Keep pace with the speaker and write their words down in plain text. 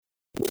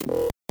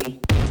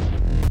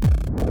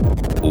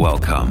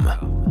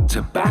Welcome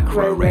to Back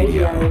Row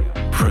Radio,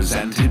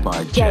 presented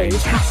by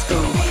James Haskell.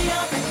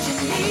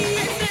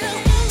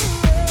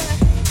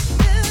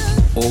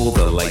 All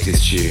the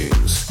latest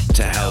tunes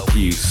to help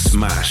you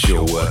smash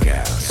your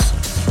workouts.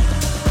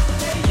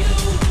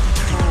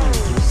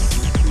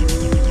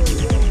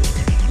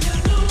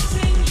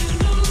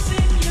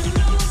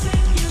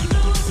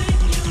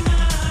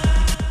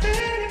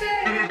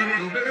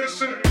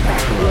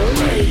 Back Row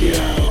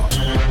Radio.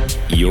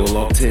 You're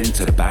locked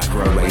into Back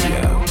Row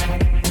Radio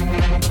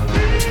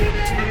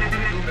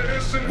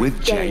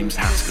with James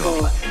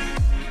Haskell.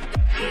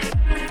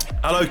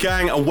 Hello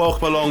gang, and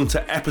welcome along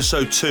to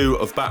episode 2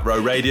 of Back Row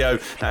Radio.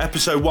 Now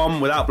episode 1,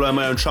 without blowing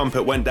my own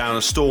trumpet, went down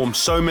a storm.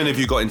 So many of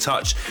you got in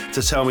touch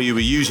to tell me you were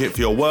using it for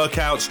your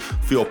workouts,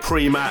 for your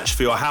pre-match,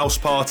 for your house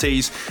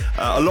parties.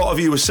 A lot of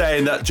you were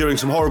saying that during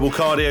some horrible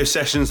cardio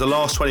sessions, the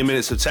last 20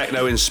 minutes of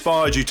techno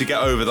inspired you to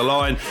get over the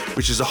line,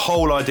 which is the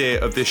whole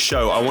idea of this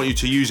show. I want you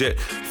to use it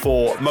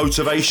for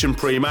motivation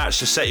pre-match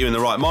to set you in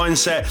the right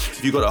mindset.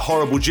 If you've got a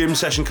horrible gym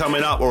session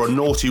coming up or a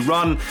naughty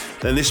run,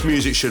 then this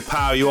music should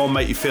power you on,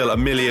 make you feel $1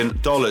 million.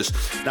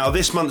 Now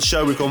this month's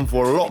show we've gone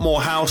for a lot more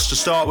house to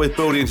start with,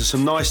 building into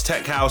some nice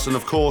tech house, and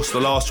of course the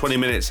last 20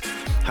 minutes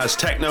has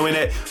techno in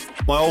it.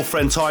 My old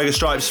friend Tiger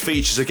Stripes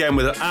features again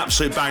with an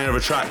absolute banger of a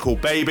track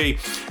called Baby.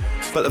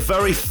 But the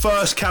very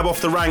first cab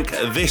off the rank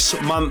this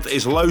month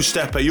is Low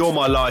Stepper, You're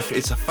My Life.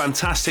 It's a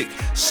fantastic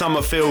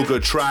summer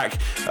feel-good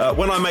track.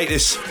 When I make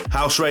this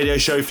house radio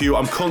show for you,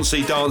 I'm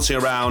constantly dancing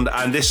around,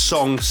 and this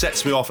song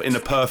sets me off in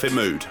the perfect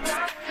mood.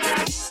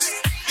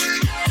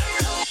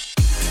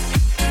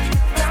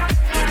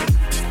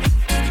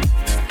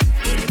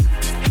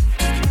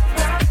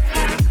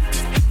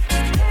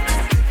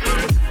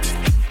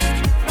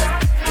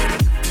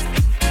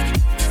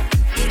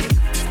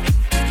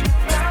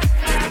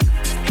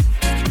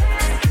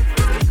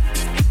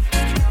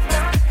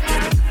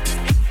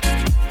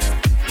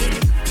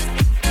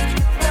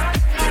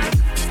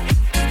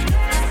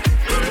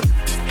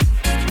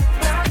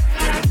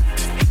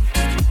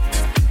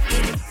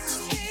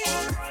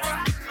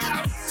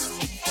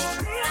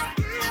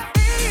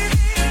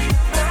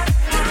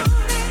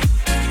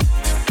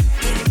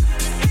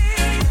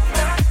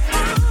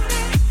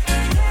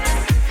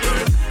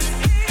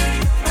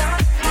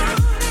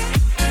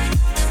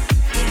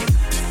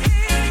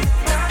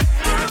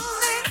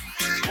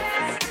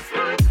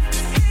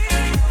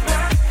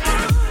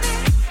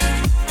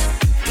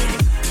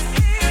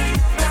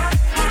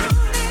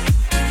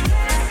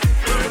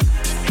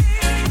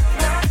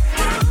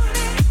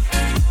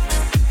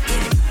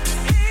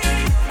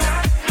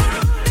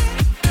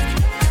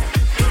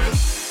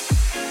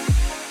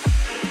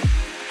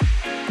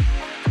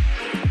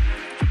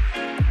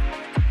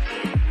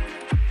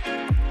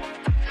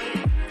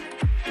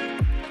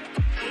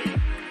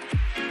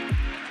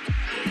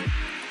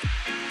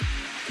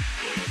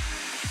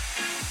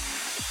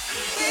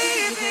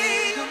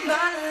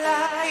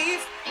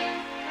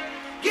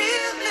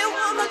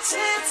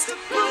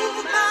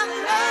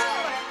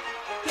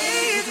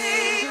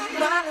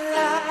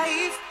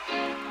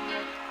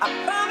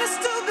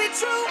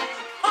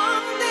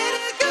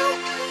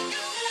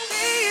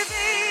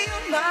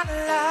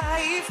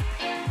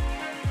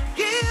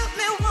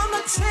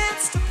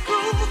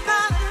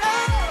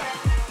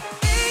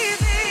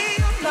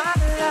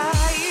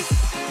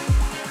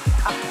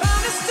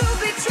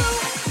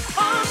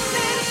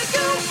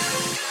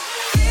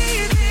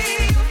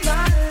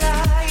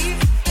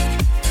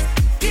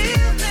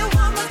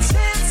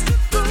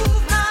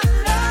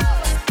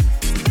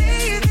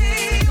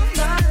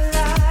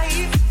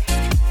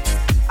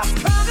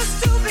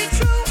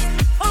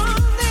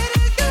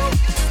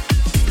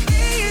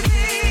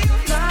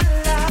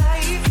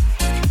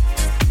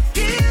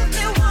 Give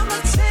me one more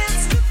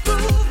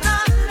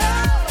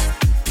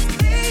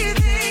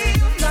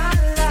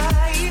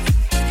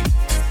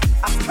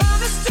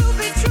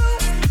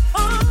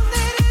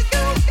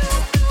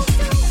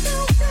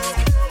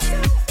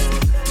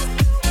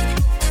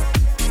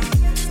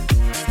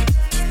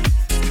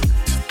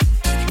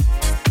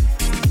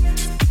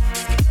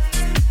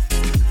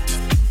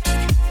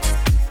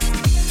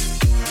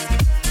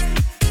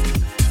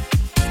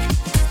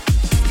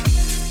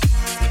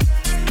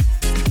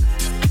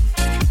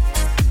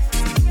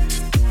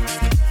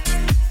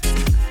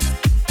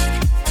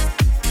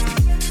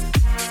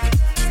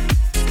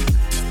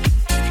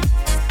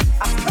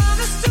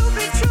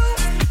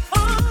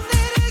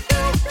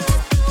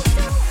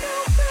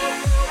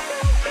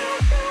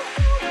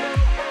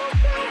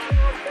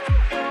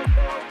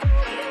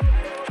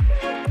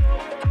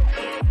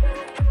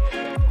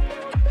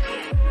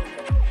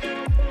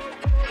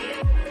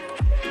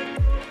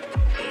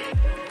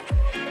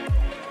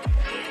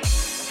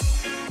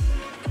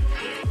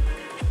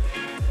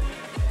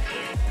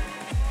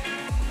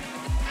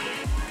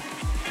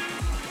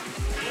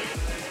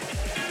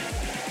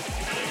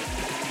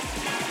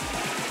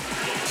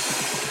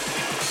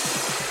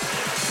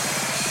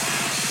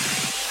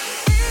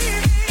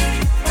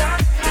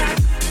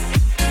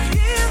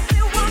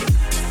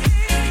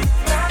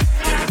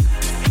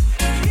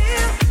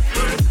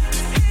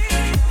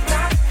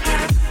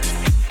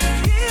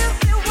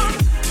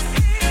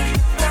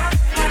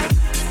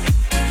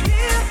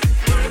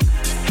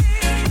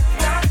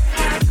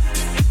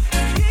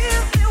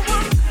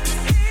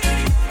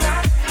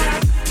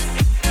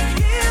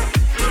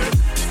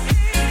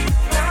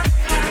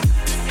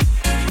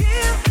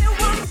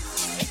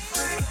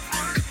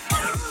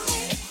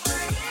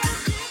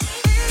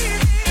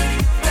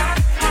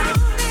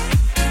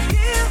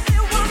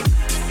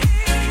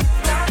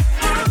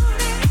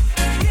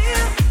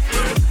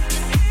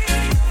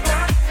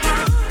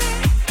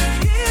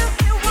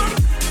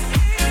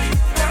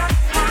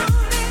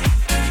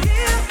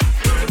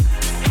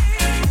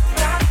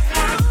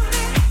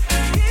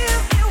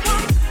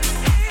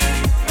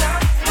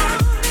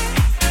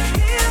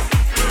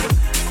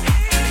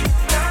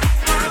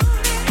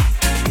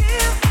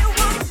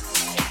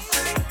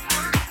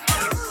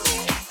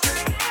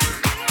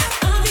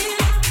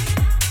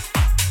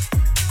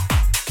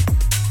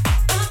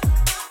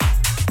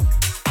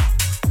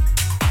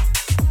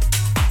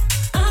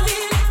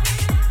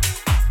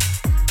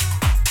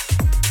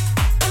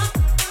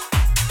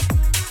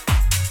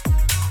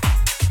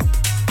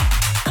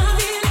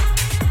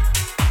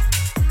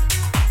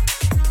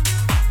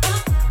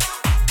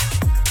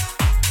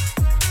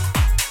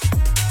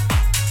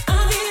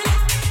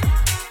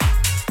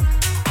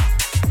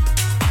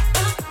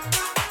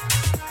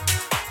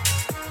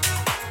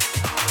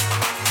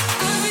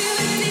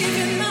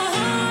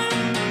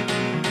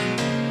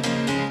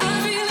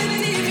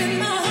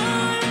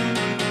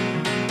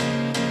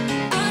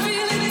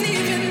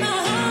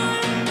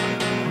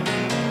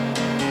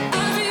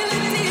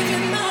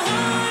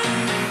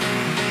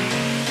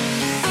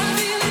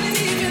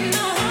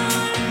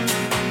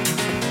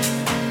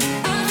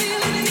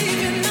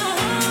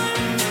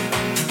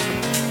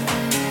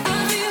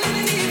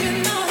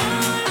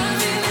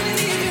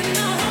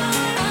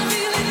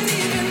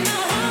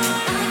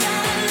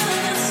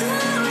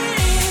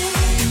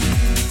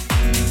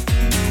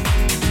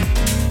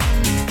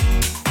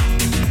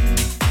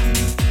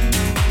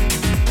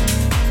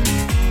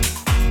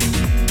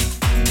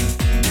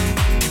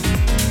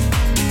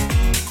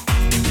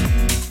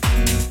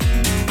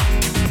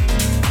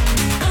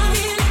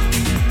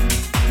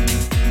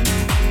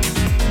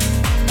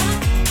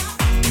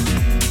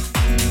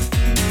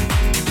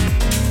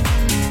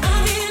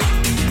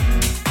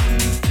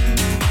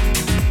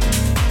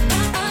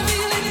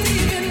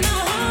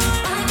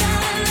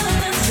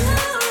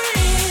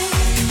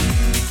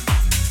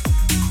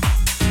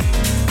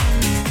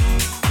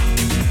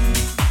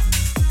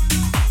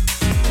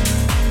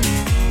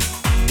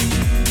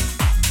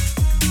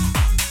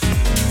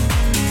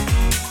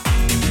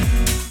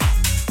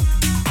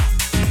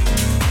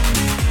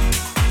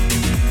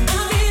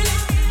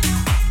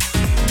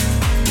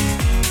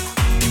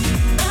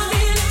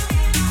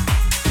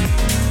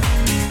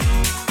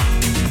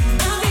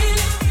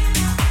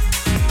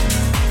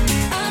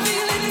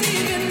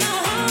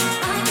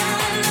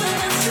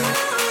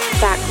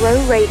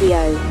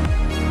Radio.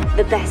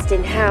 The best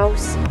in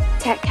house,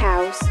 tech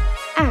house,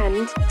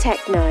 and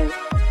techno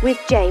with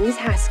James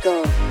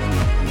Haskell.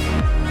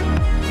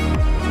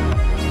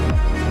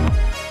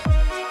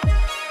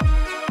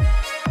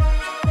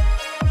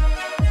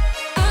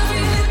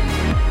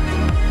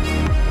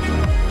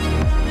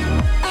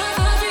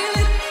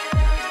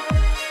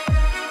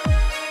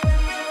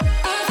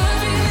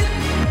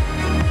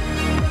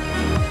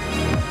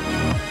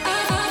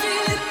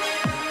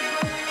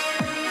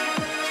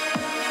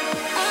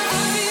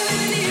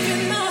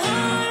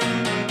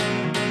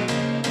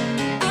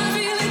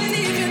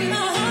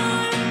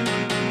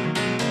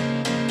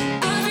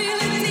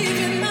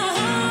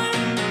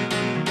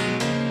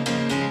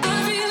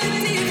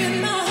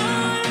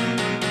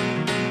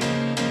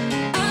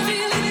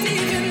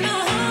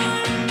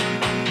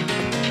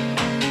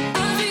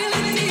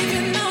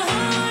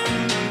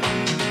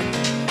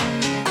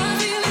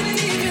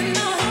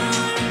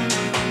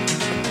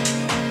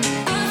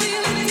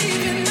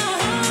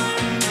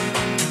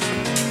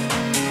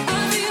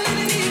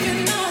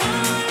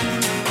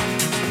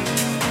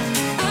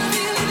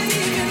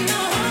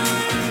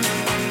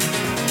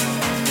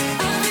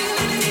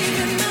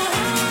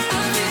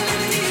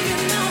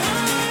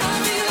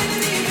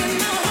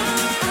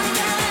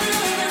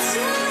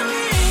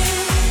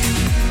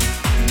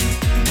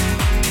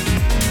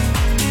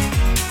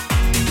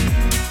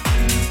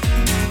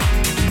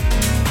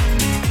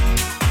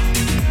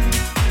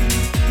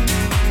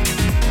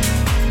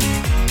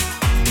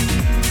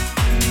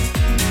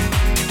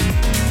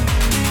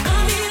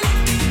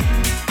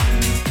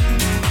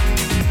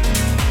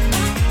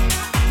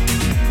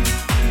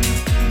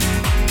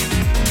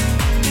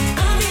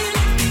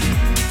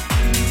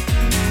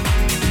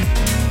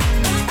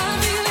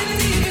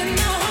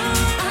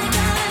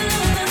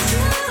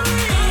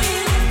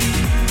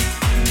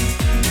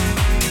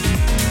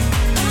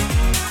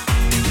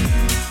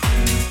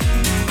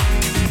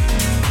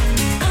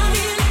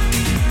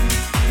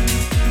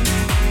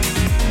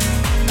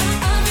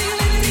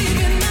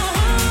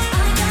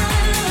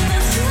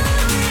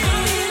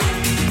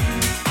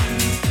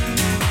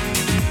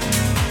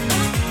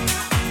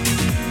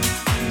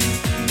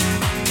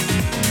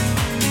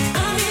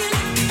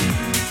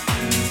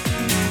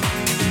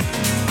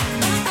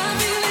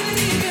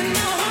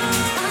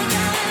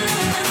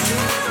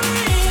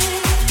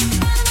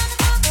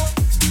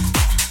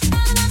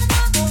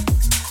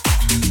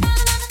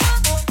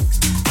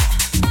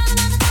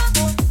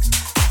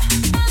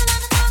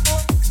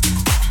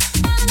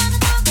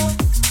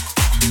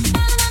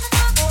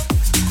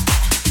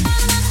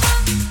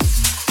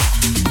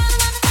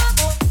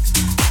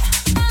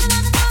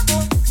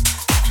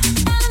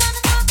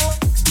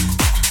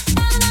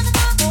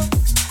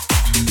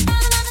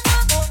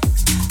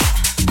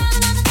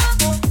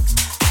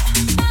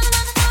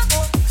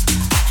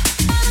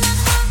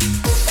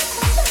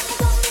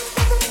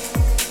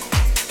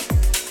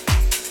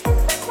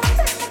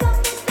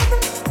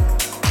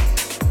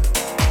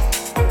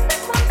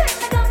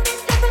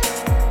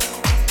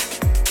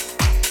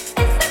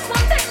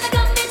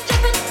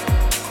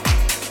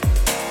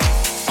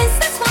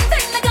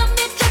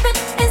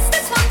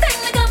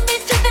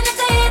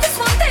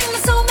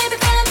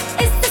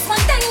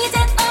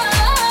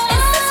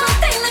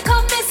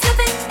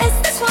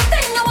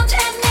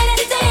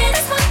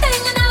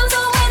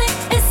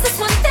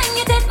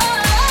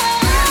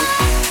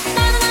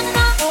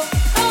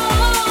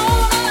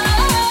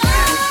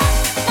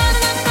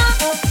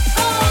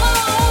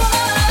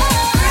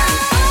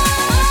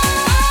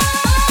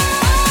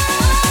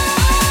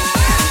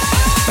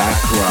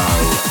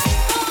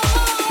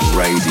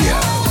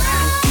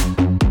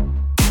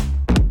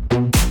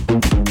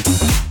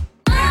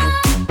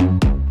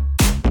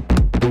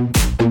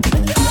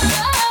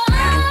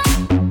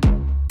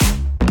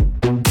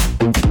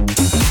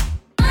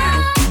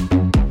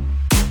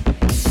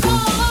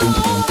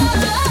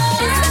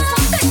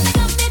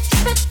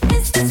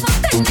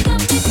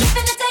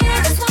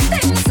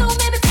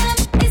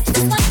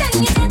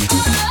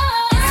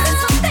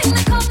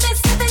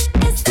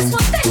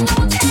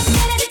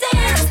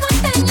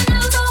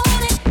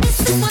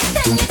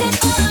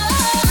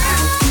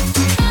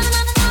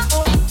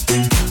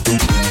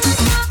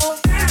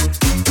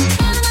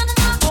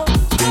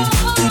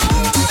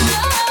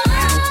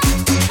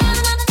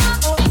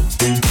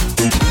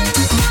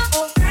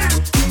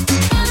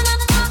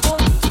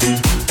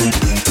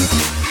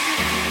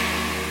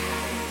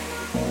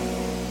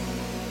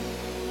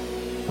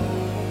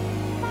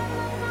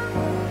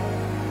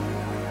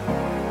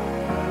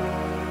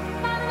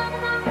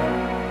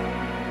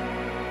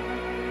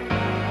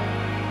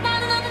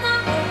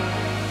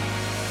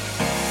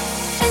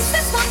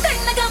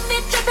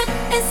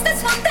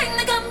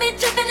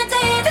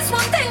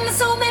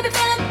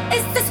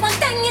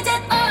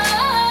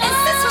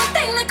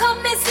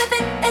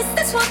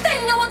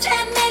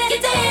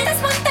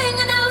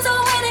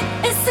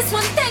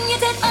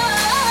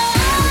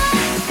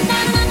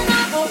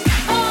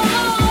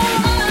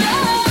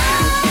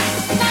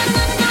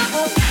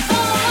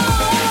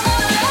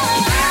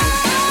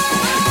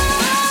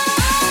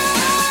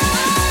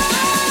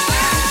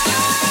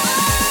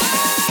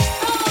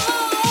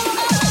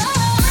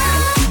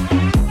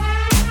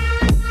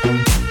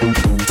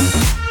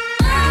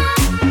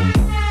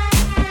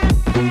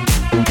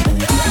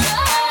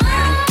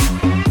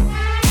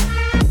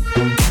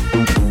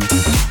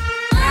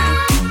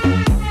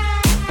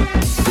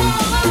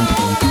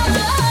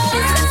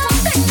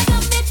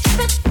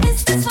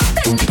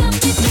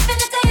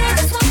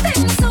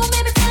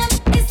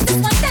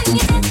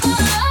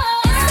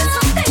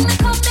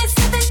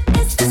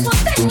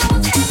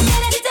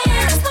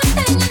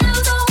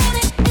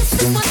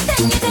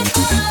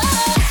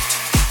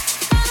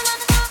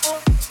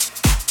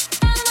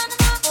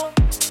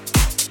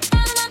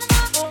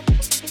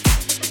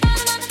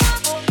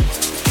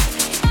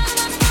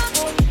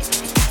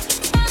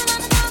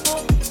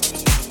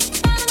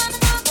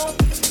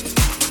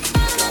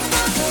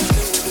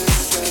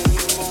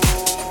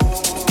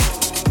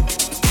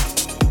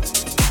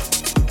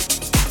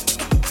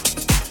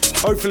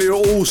 Hopefully you're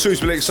all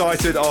suitably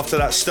excited after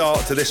that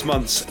start to this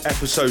month's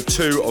episode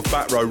 2 of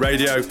Back Row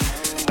Radio.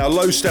 Now,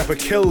 Low Steppa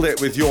killed it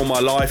with You're My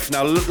Life.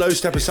 Now, Low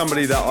Steppa is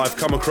somebody that I've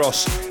come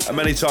across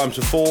many times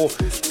before,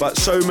 but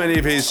so many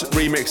of his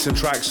remixes and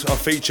tracks are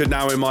featured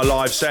now in my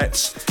live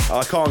sets.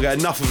 I can't get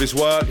enough of his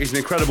work. He's an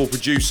incredible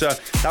producer.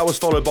 That was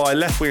followed by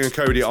Left Wing and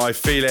Cody, I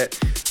Feel It,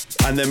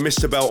 and then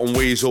Mr. Belt and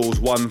Weasel's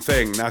One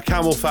Thing. Now,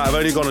 Camel Fat have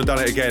only gone and done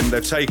it again.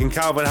 They've taken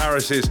Calvin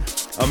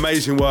Harris's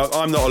amazing work,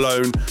 I'm Not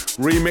Alone,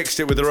 remixed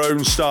it with their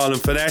own style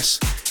and finesse,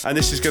 and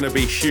this is going to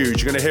be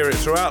huge. You're going to hear it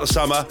throughout the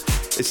summer.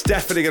 It's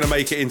definitely going to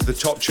make it into the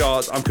top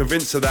charts. I'm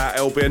convinced of that.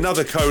 It'll be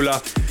another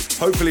cola.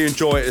 Hopefully you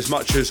enjoy it as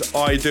much as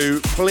I do.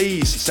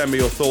 Please send me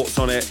your thoughts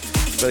on it.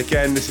 But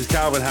again, this is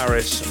Calvin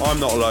Harris, I'm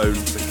Not Alone,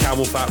 the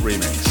Camel Fat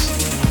remix.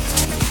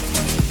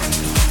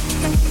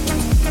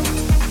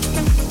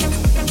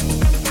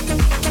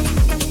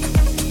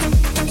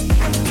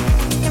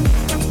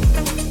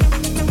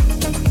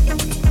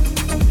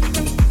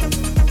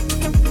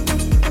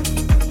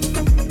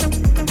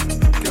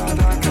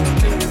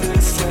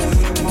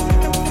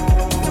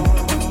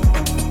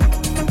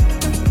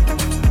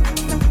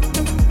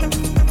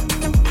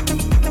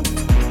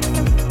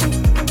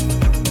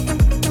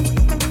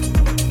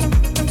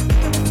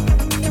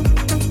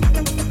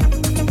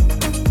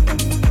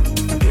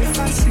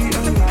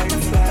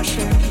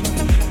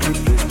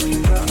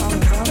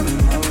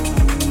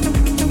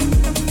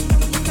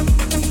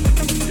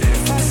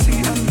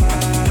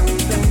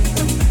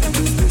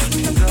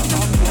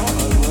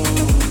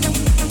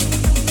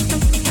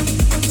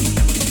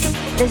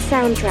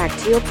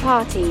 Soundtrack to your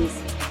parties,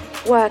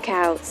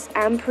 workouts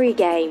and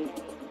pre-game.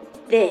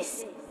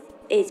 This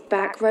is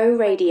Back Row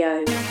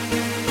Radio.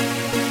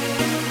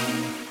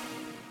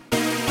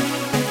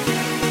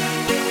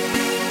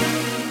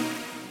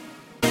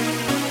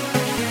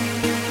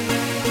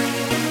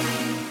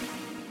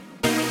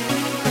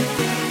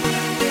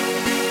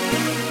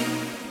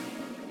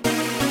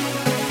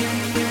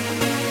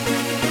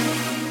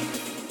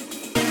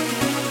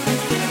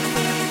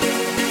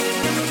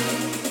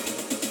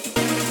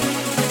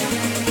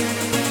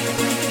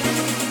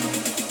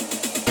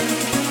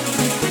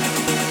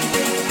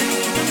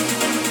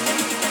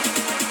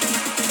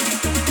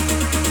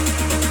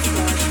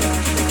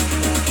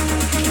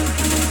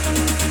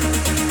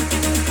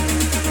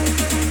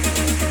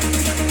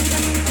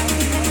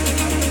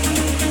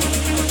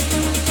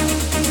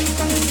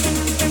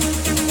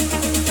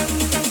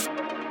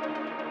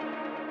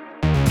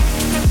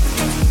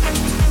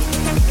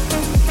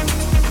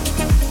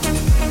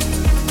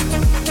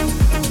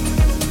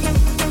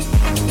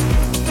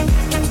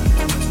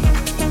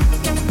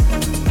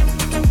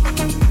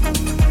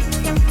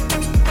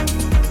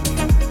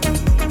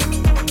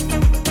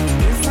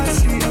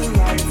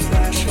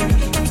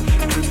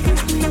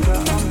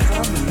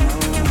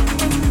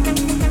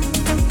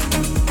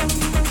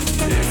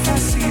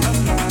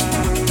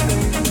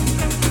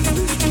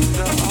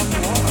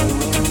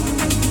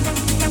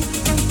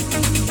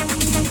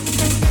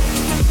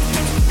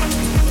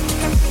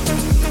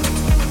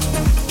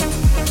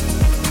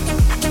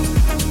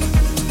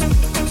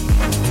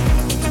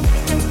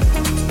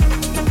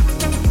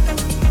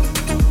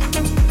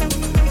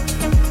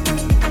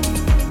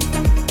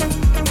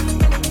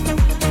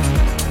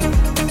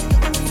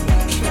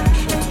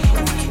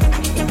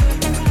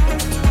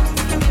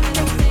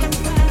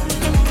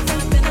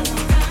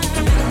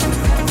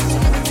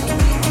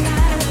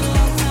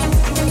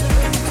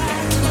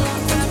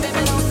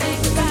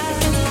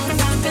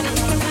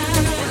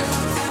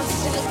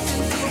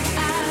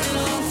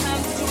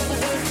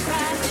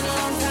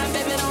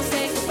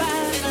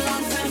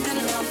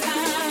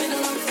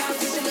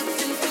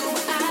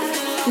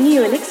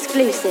 New and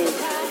exclusive.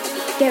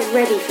 Get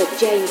ready for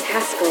James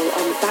Haskell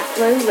on Back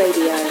Row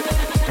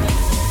Radio.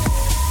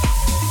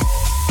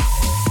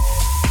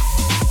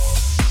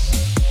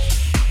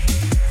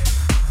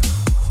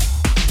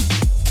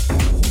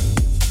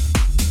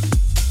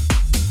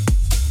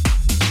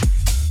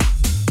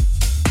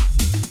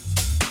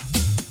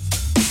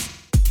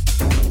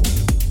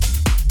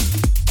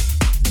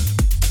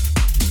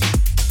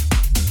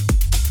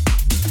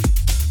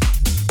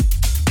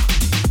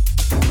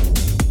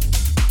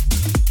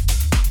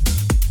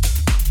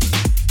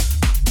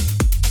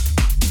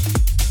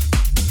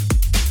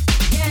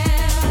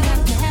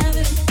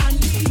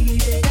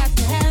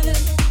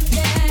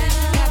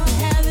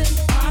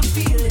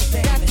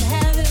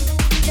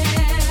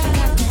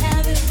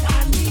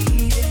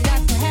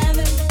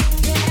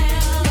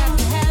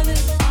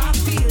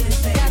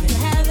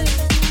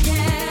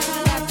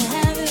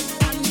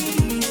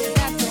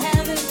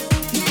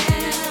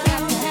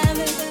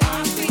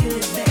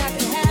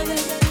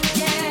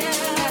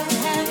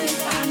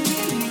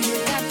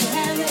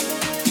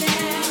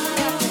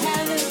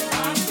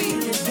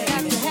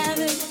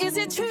 Is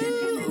it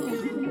true?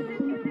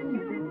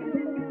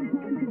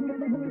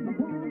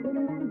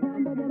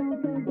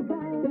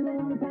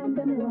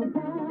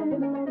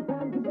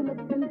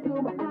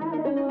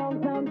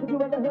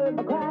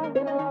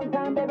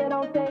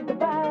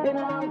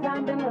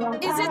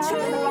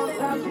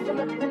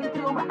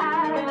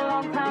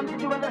 time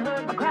since you ever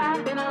heard my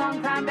cry. Been a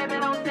long time, baby,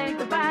 don't say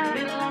goodbye.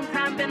 Been a long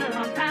time, been a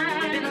long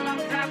time. Been a long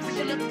time since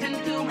you looked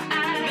into my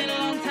eyes. Been a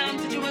long time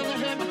since you ever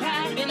heard my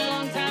cry. Been a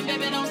long time,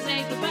 baby, don't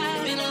say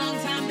goodbye. Been a long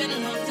time, been a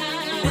long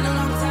time. Been a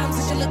long time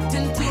since you looked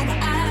into my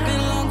eyes. Been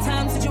a long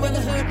time since you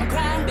ever heard my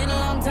cry. Been a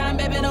long time,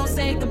 baby, don't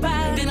say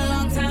goodbye. Been a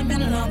long time,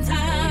 been a long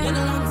time. Been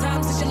a long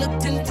time since you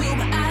looked into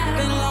my eyes.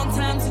 Been a long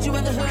time since you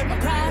ever heard my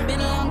cry. Been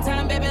a long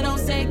time, baby, don't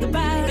say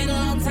goodbye. Been a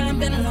long time,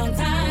 been a long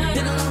time.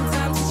 Been a long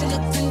time since you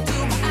looked into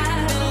my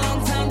eyes. Been a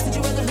long time since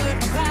you ever heard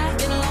my cry.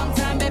 Been a long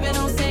time, baby,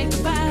 don't say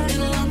goodbye. Been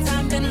a long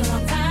time, been a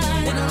long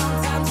time. Been a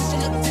long time since you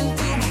looked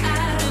into my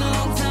eyes. Been a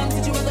long time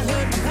since you ever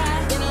heard my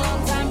cry. Been a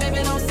long time,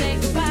 baby, don't say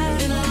goodbye.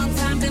 Been a long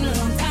time, been a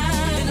long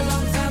time. Been a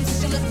long time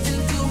since you looked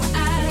into my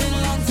eyes. Been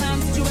a long time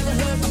since you ever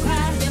heard my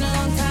cry. Been a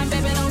long time,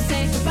 baby, don't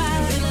say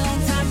goodbye. Been a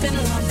long time, been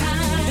a long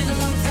time. Been a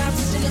long time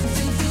since you looked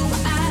into my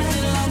eyes.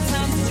 Been a long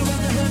time since you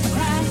ever heard my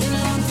cry. Been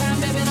a long time,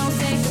 baby, don't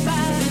say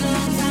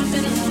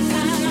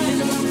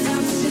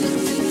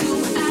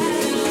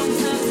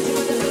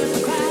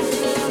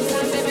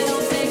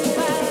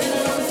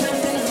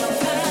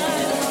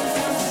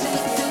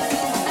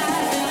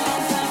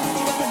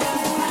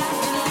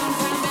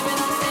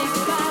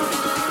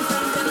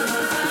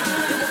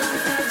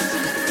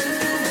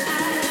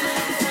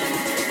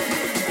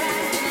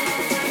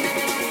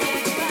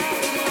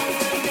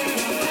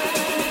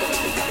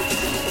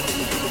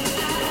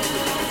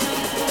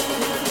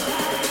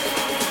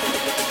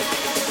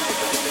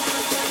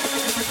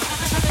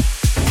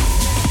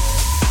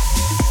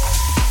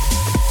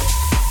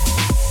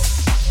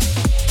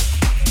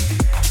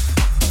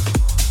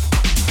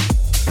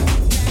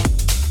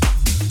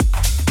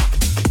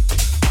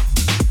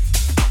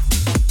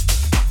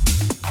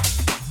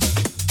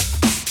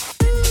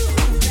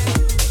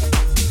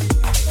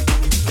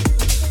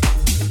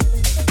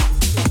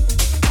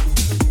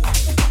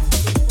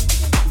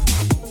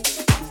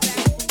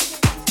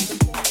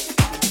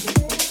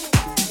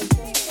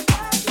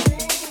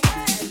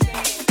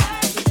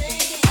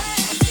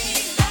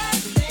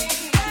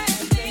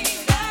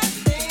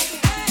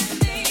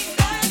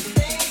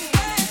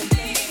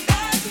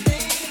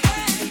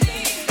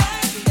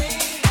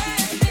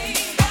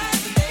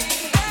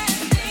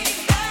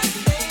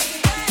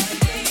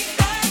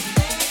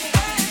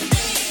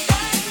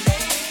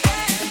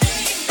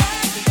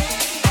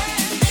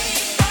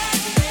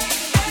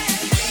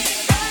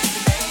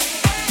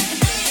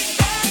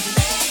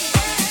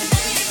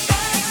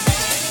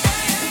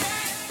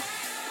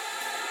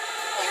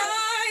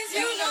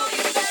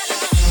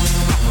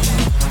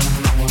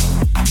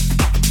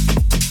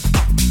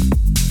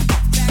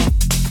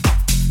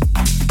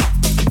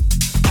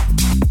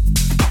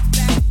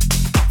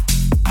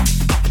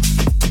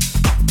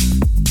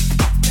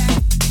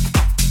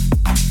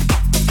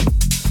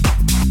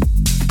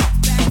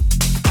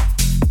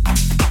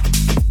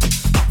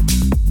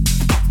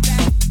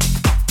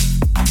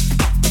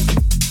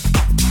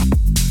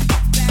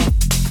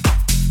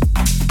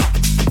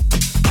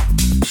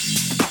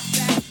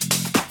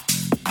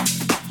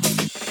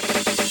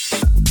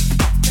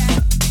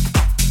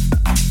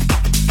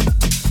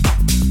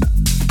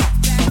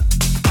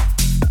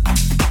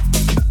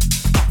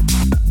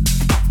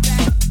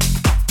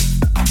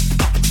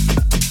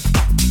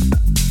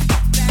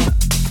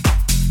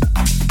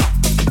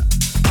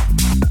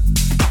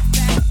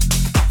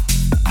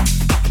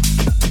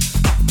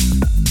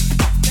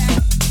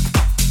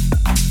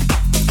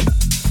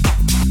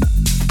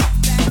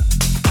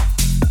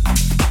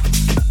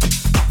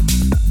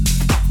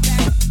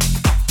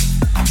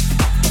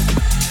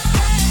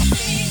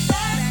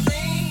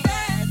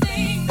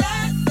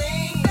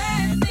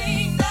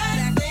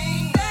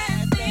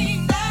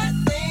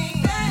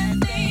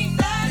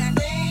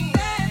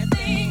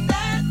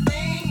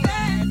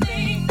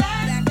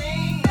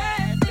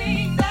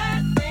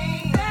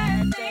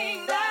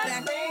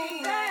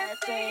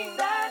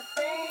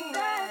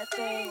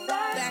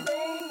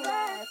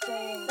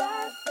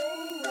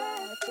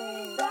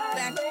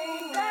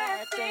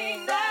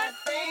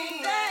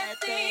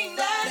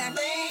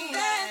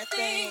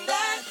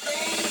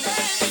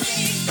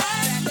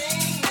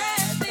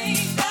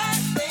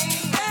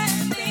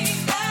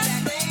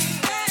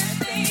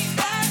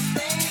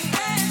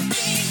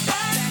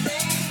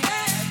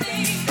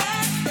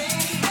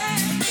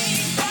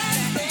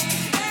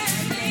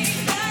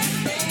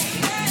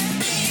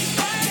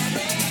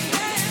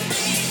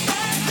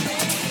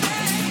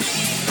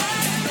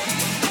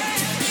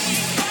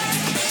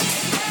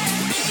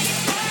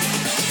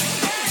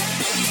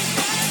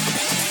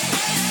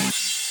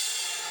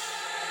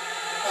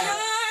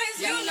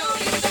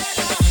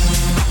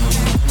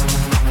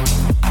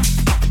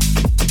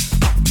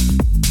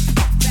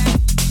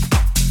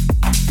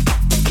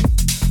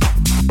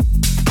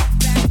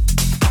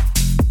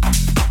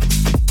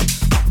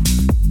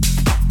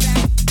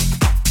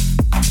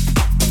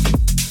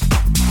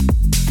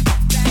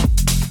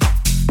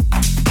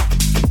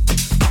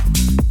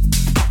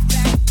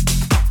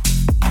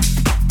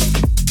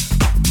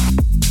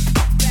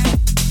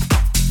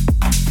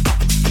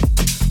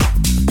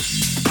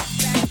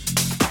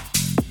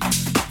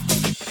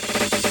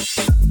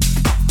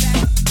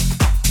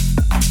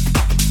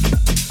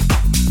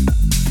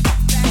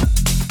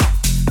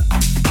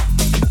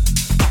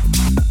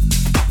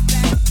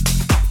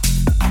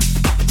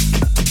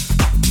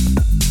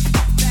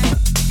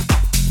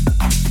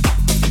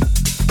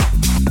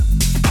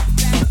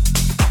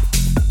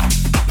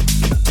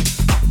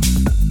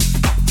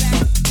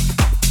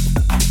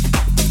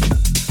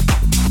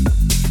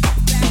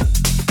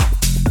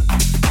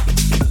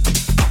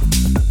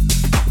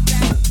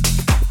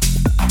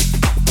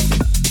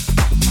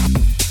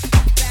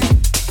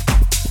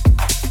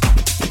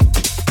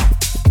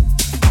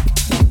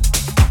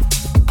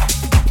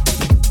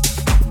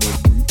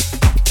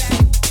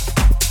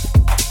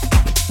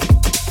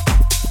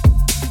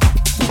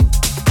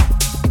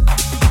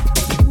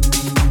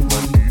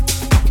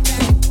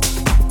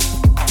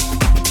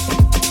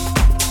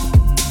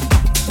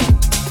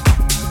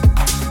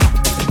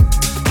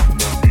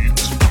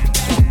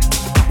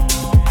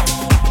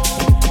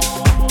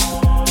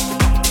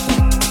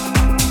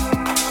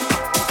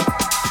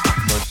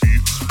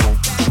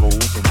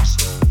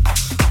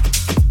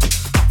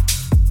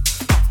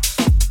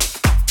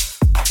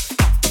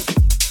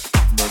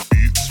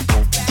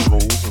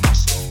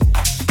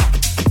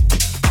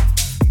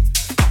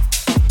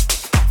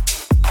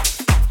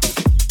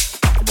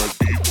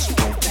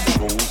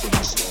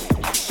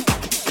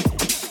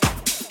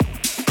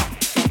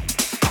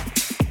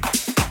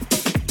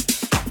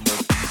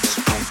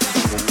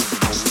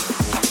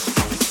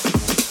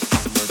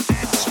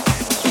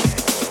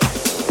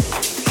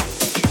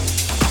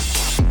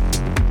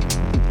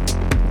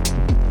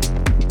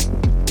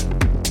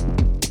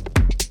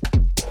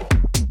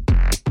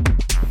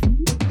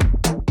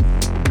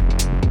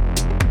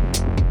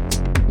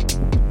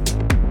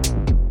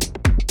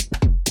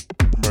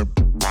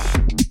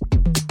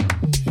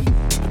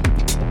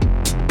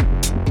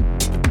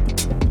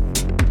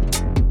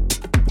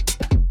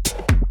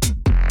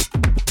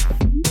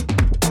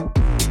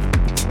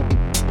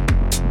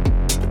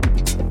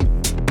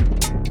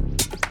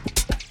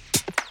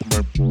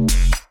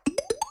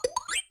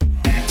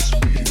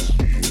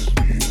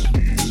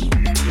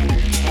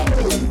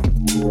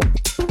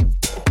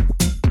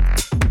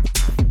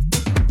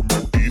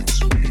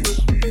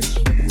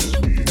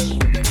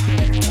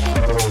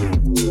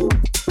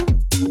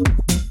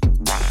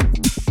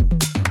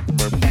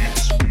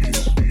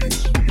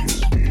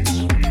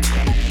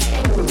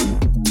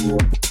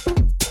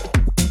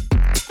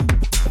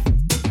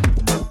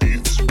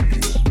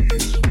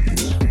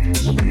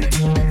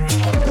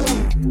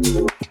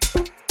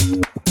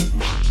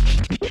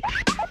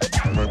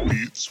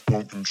beats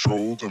won't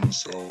control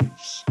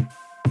themselves.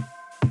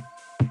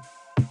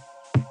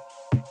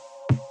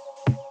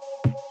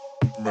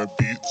 My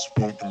beats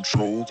won't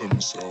control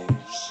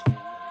themselves.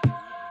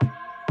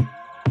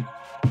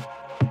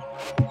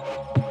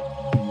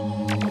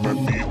 My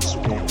beats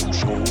won't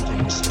control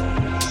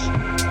themselves.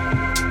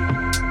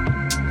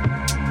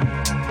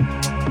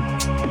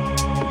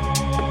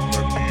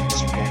 My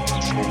beats won't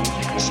control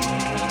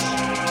themselves.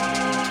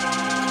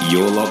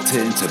 You're locked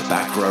in to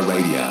Back Row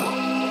Radio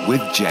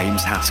with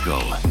James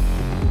Haskell.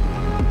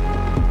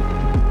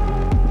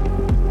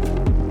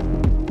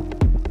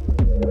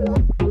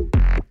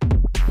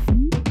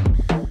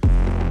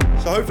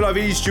 Hopefully I've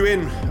eased you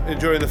in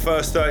during the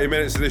first 30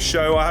 minutes of this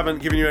show. I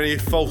haven't given you any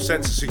false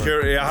sense of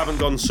security. I haven't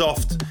gone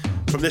soft.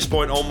 From this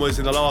point onwards,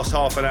 in the last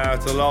half an hour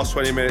to the last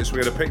 20 minutes,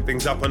 we're going to pick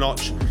things up a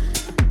notch.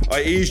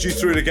 I eased you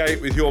through the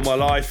gate with You're My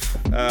Life.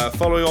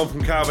 Following on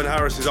from Calvin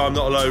Harris's I'm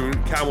Not Alone,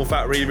 Camel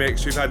Fat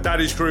remix, we've had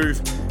Daddy's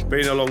Groove,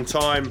 Been a Long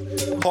Time,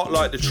 Hot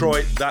Like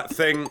Detroit, That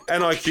Thing,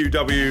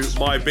 NIQW,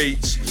 My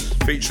Beats,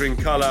 featuring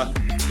Colour,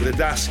 with a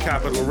Das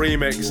Capital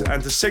remix.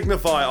 And to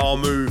signify our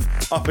move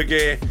up a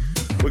gear,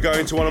 we're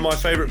going to one of my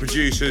favourite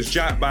producers,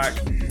 Jack Back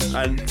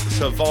and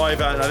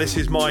Survivor. Now this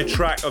is my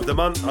track of the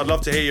month. I'd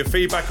love to hear your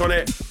feedback on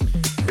it.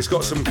 It's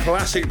got some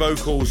classic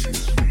vocals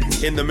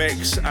in the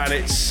mix and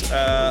it's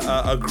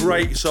a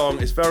great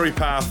song. It's very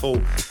powerful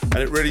and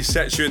it really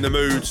sets you in the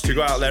mood to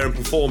go out there and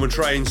perform and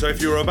train. So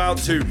if you're about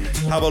to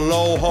have a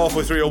lull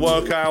halfway through your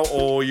workout,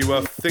 or you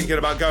were thinking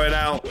about going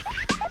out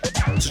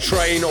to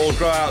train or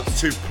go out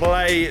to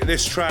play,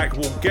 this track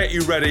will get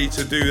you ready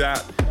to do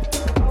that.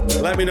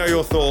 Let me know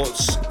your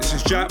thoughts. This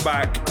is Jack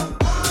Back,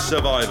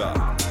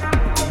 Survivor.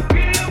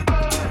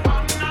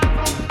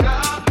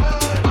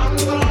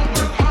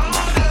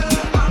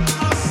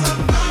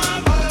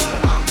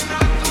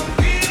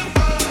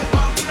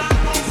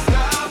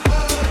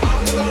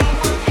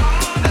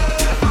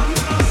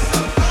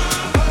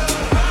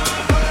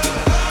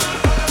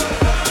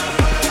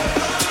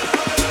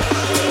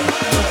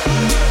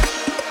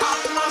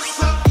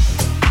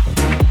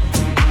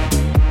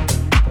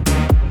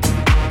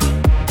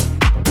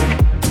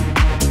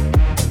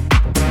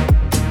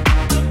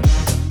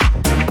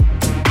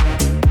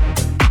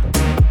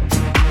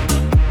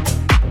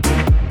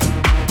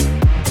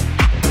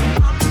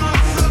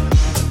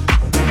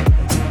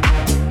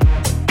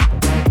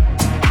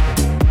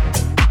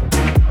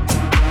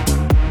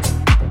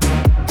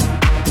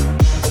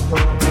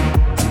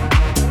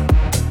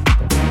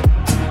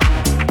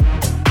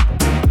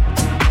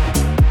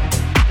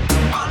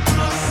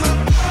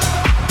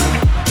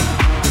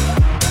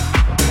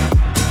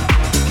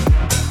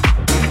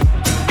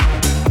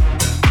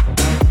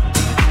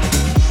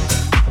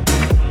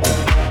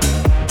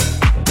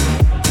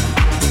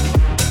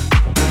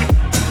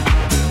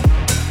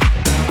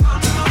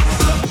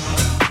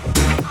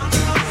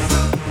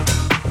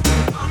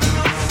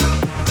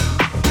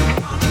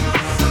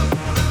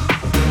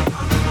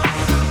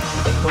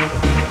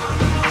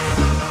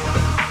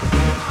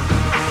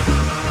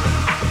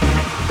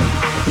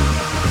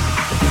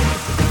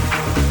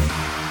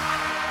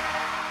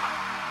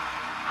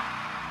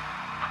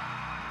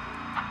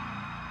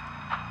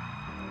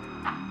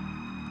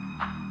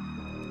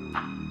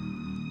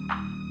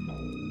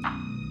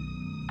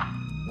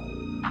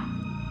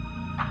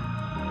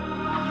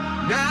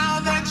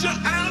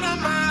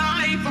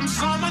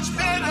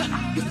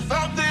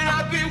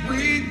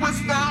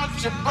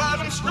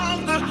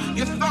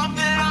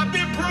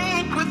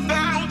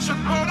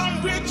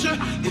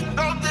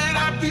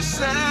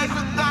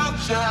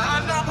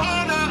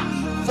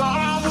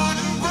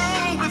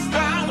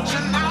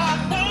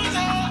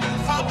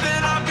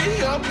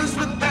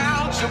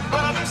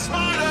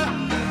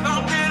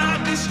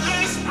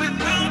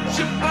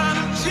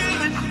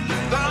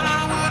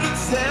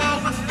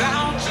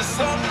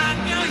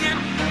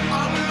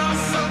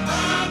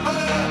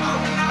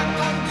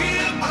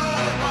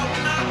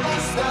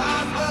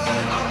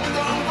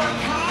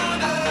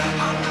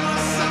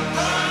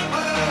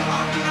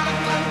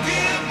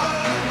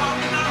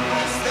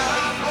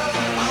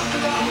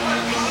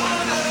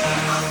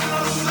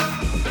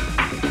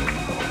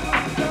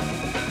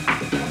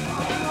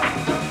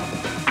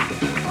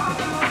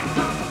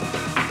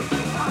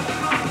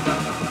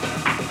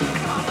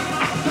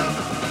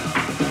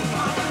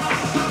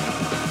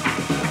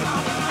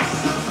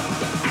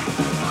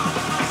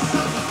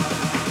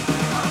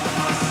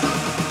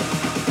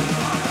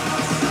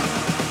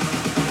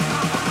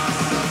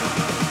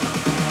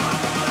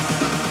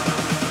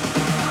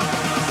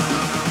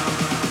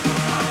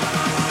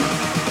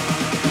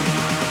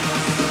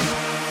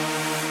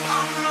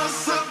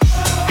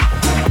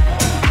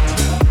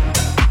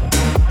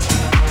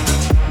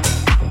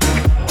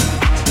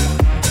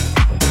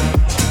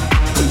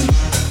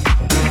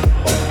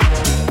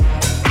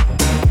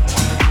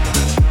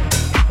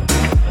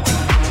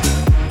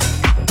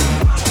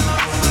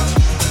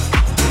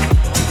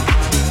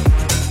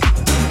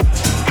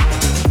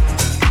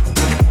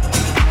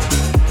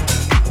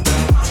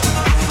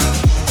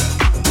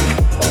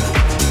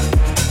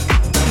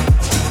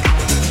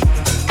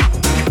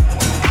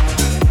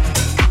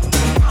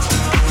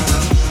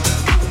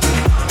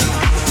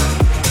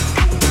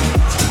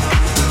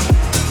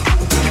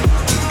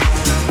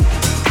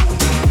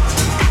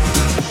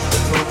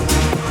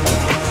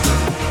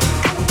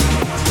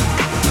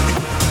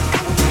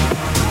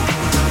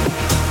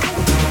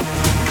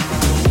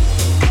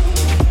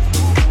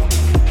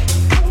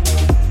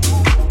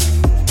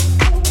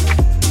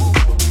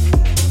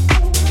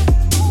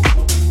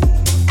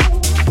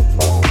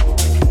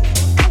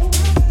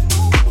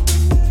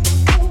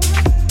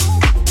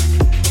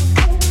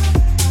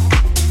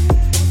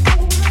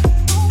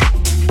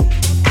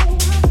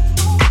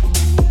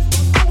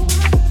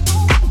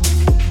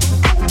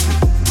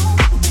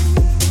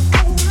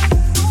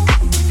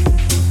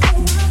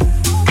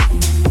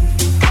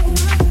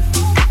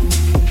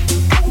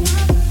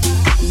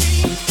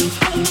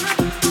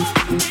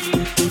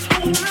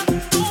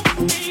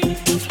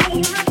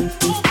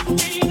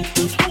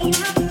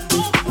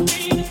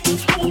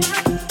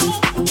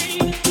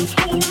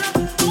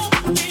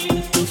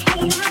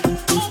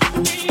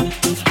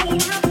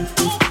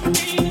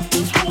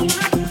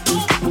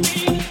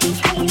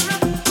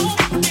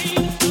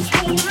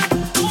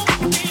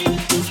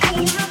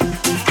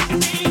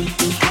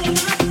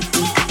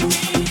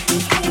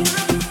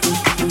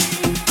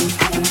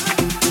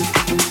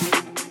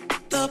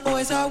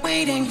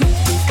 waiting.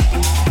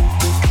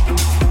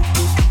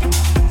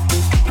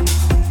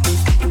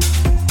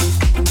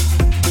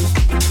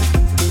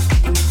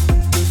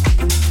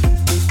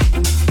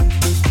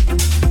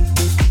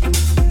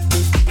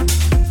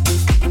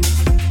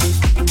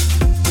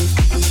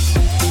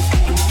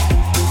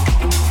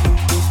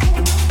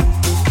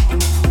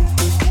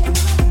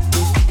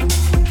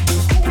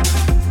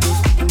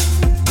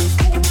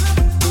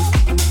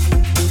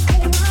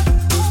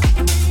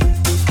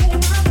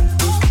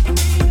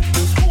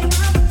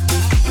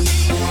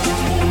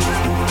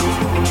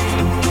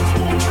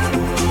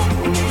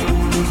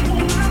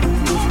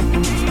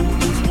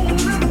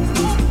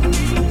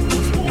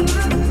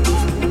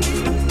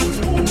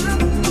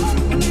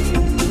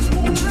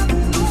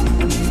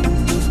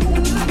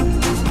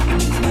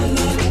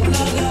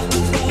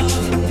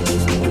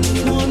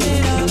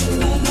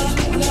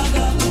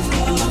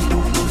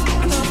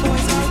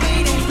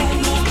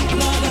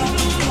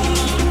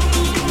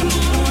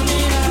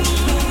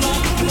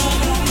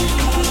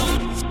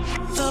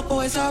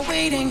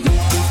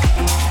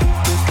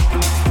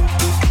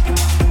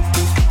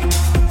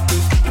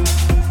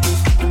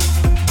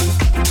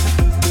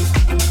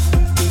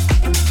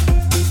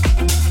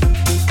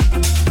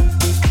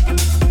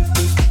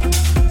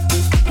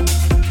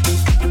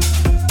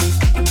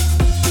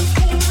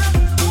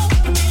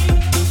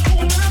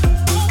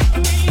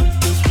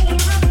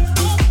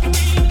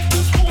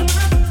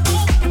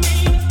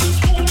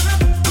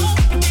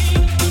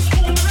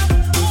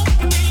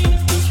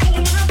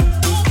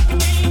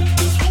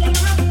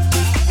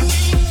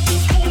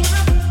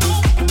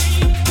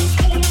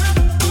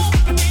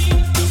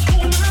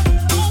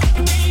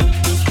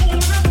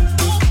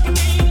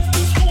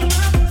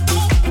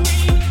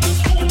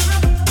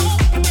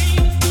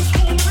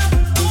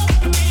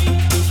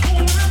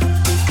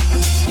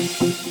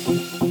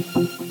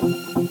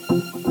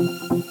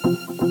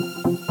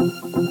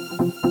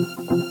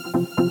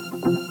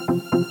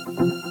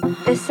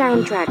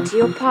 Soundtrack to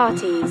your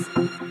parties,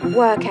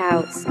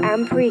 workouts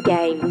and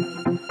pre-game.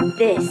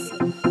 This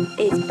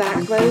is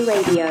Back Row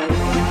Radio.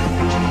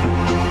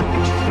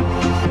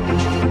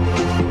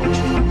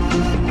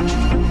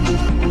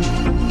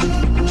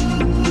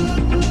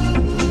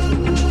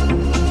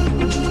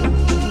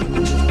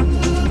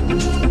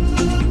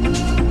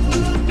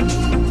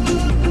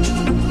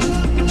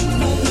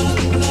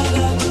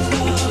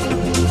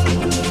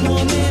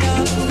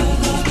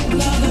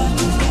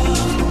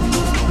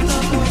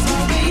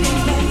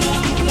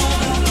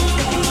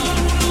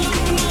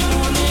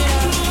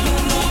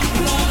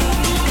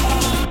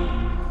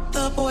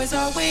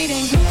 Are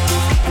waiting.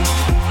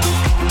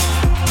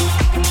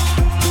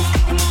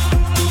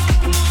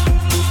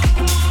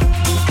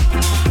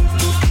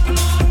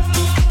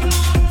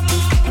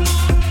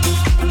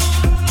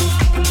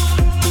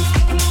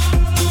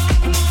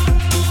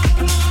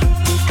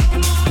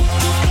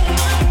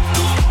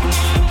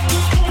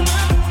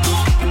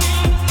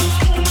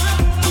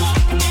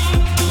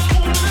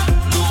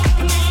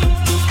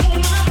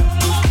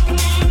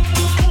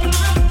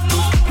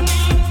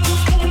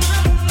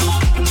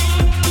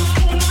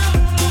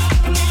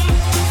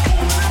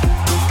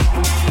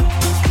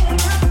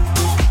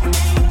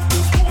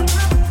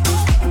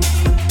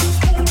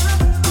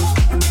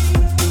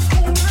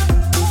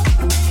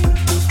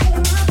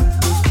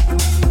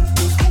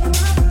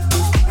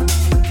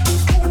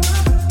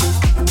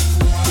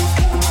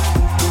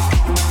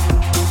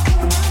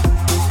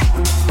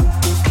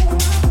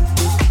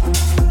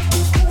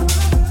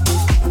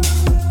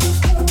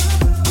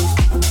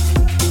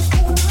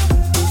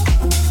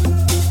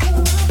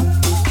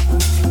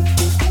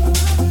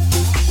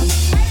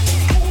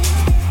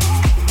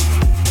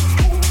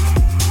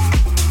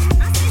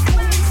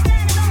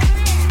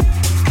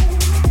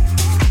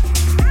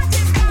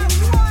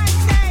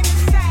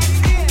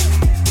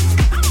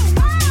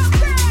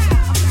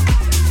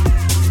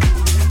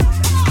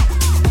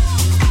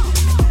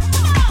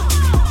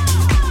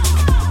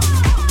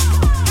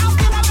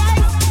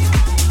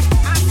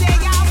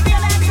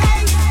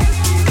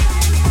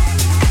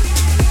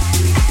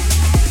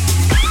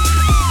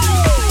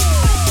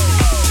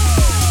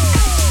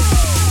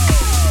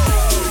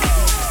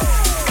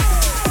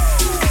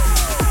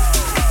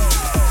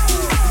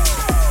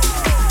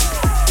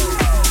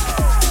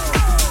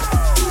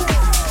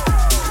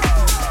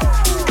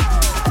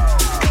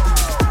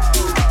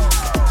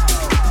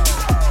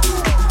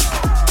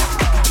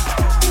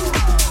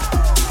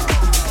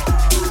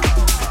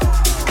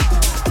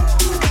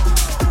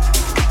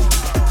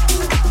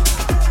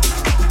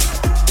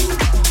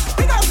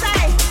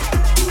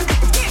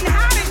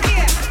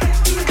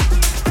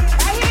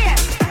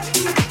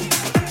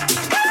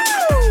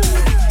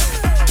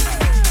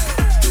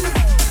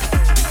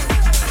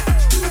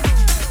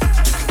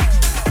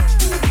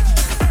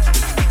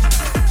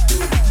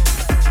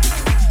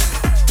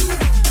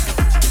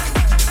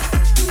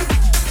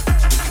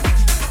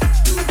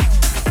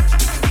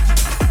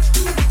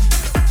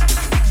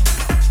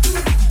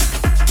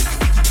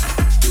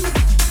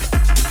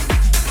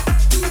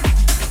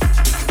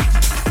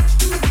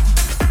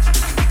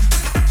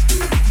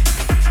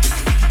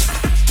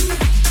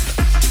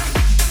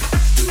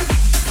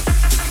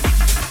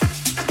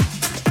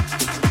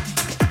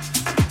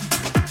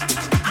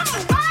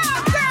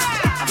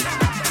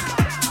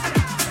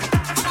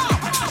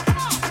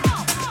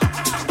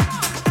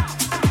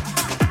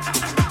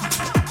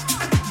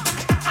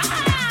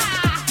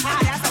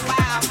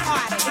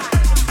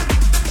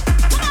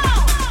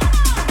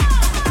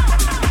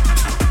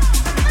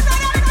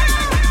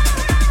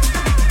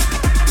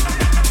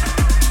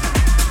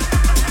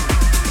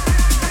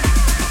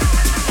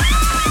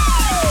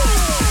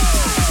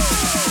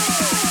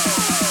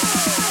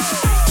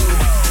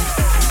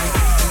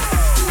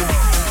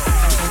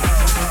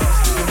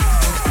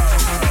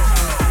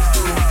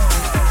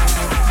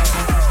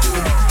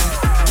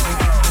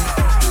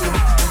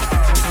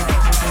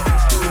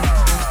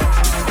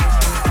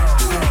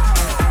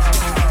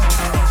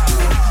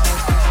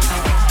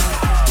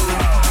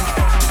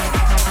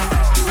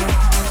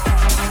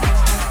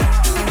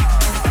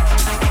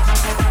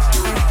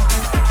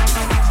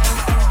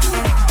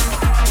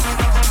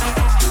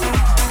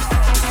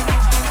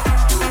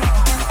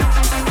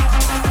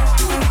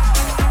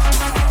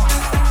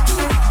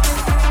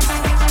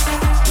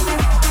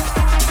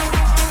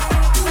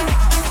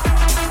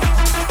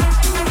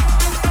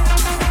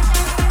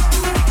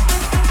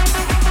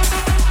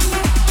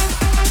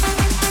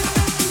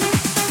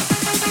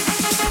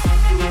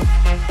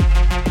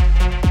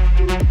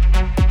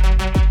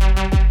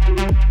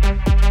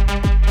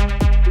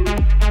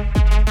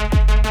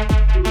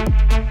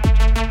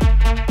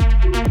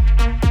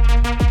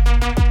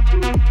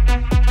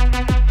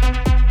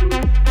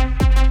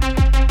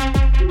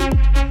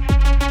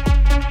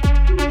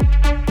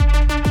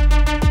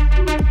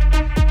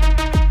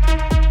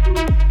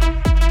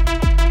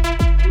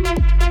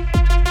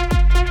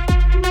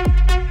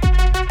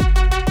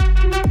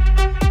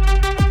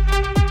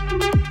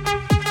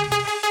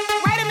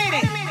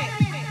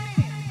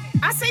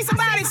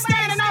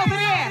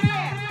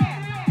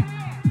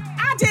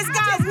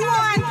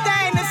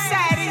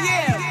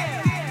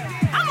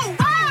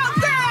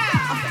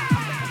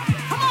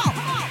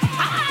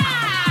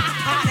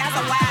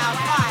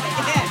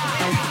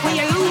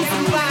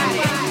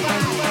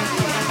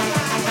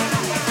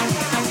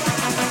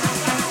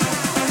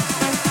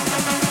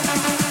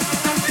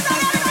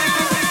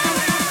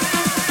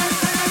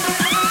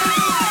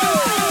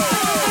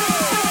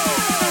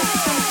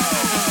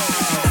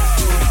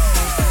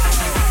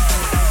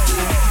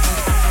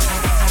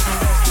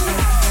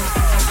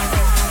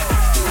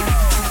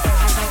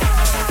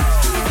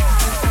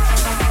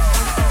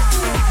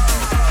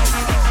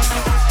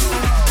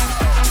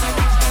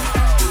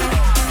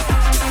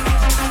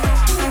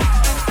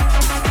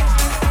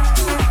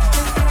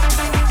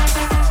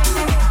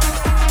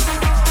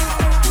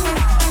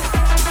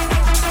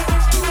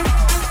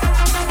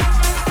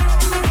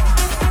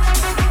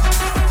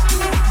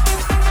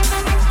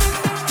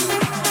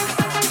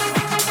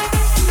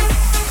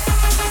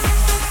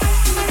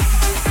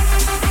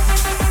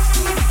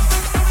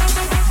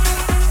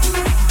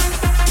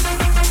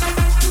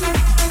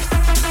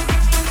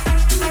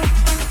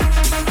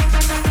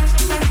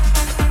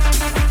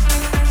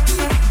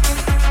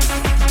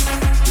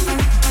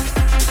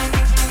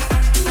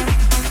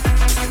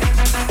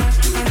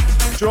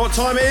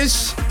 what time it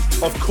is?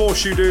 Of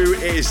course you do.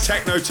 It is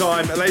techno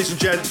time. Ladies and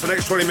gents, for the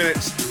next 20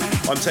 minutes,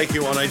 I'm taking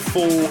you on a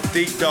full,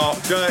 deep,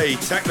 dark, dirty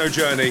techno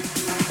journey.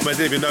 I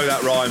didn't even know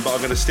that rhyme, but I'm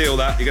going to steal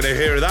that. You're going to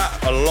hear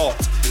that a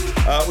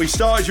lot. We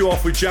started you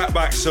off with Jack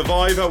Black's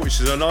Survivor,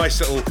 which is a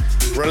nice little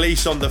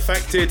release on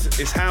Defected.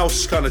 It's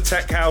house, kind of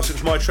tech house.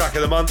 It's my track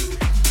of the month.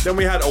 Then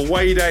we had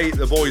Away Day,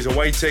 The Boys Are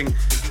Waiting,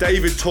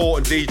 David Tort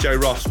and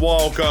DJ Russ,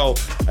 Wild Girl.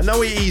 And now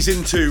we ease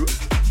into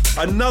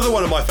another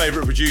one of my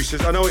favourite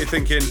producers. I know what you're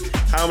thinking,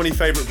 how many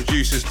favourite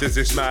producers does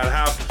this man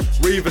have?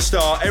 Reva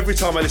Starr. Every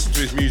time I listen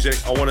to his music,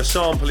 I want to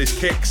sample his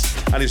kicks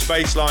and his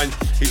bass line.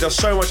 He does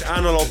so much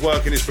analogue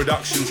work in his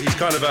productions. He's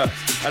kind of an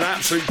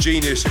absolute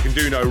genius who can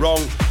do no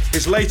wrong.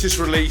 His latest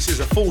release is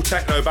a full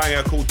techno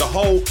banger called The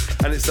Hole,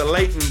 and it's the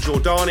Leighton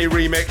Jordani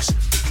remix.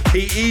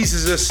 He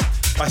eases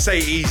us, I say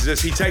eases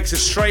us, he takes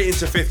us straight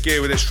into fifth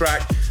gear with this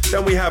track.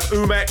 Then we have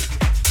Umek,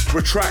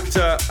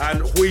 Retractor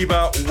and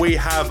Huiba, We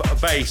Have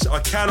Bass. I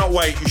cannot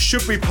wait. You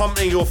should be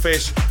pumping your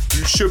fist.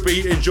 You should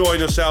be enjoying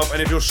yourself.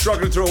 And if you're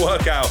struggling through a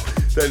workout,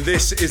 then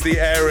this is the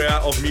area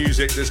of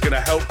music that's going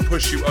to help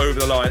push you over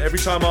the line. Every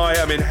time I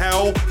am in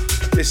hell,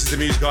 this is the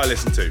music I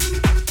listen to.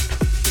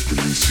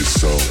 Release your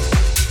soul.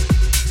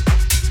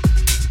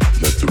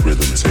 Let the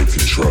rhythm take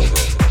control.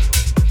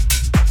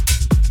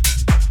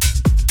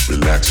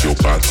 Relax your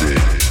body.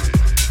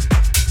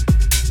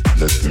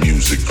 Let the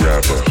music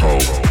grab a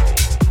hold.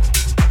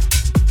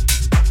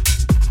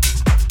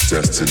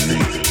 Destiny.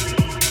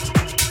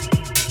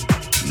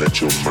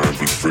 Let your mind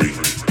be free.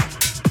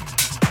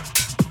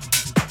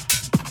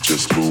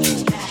 Just move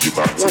your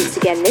body. Once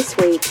again this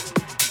week,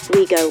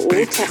 we go all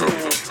Baby, techno.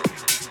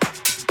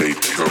 Baby,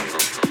 come.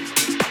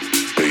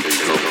 Baby,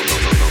 come.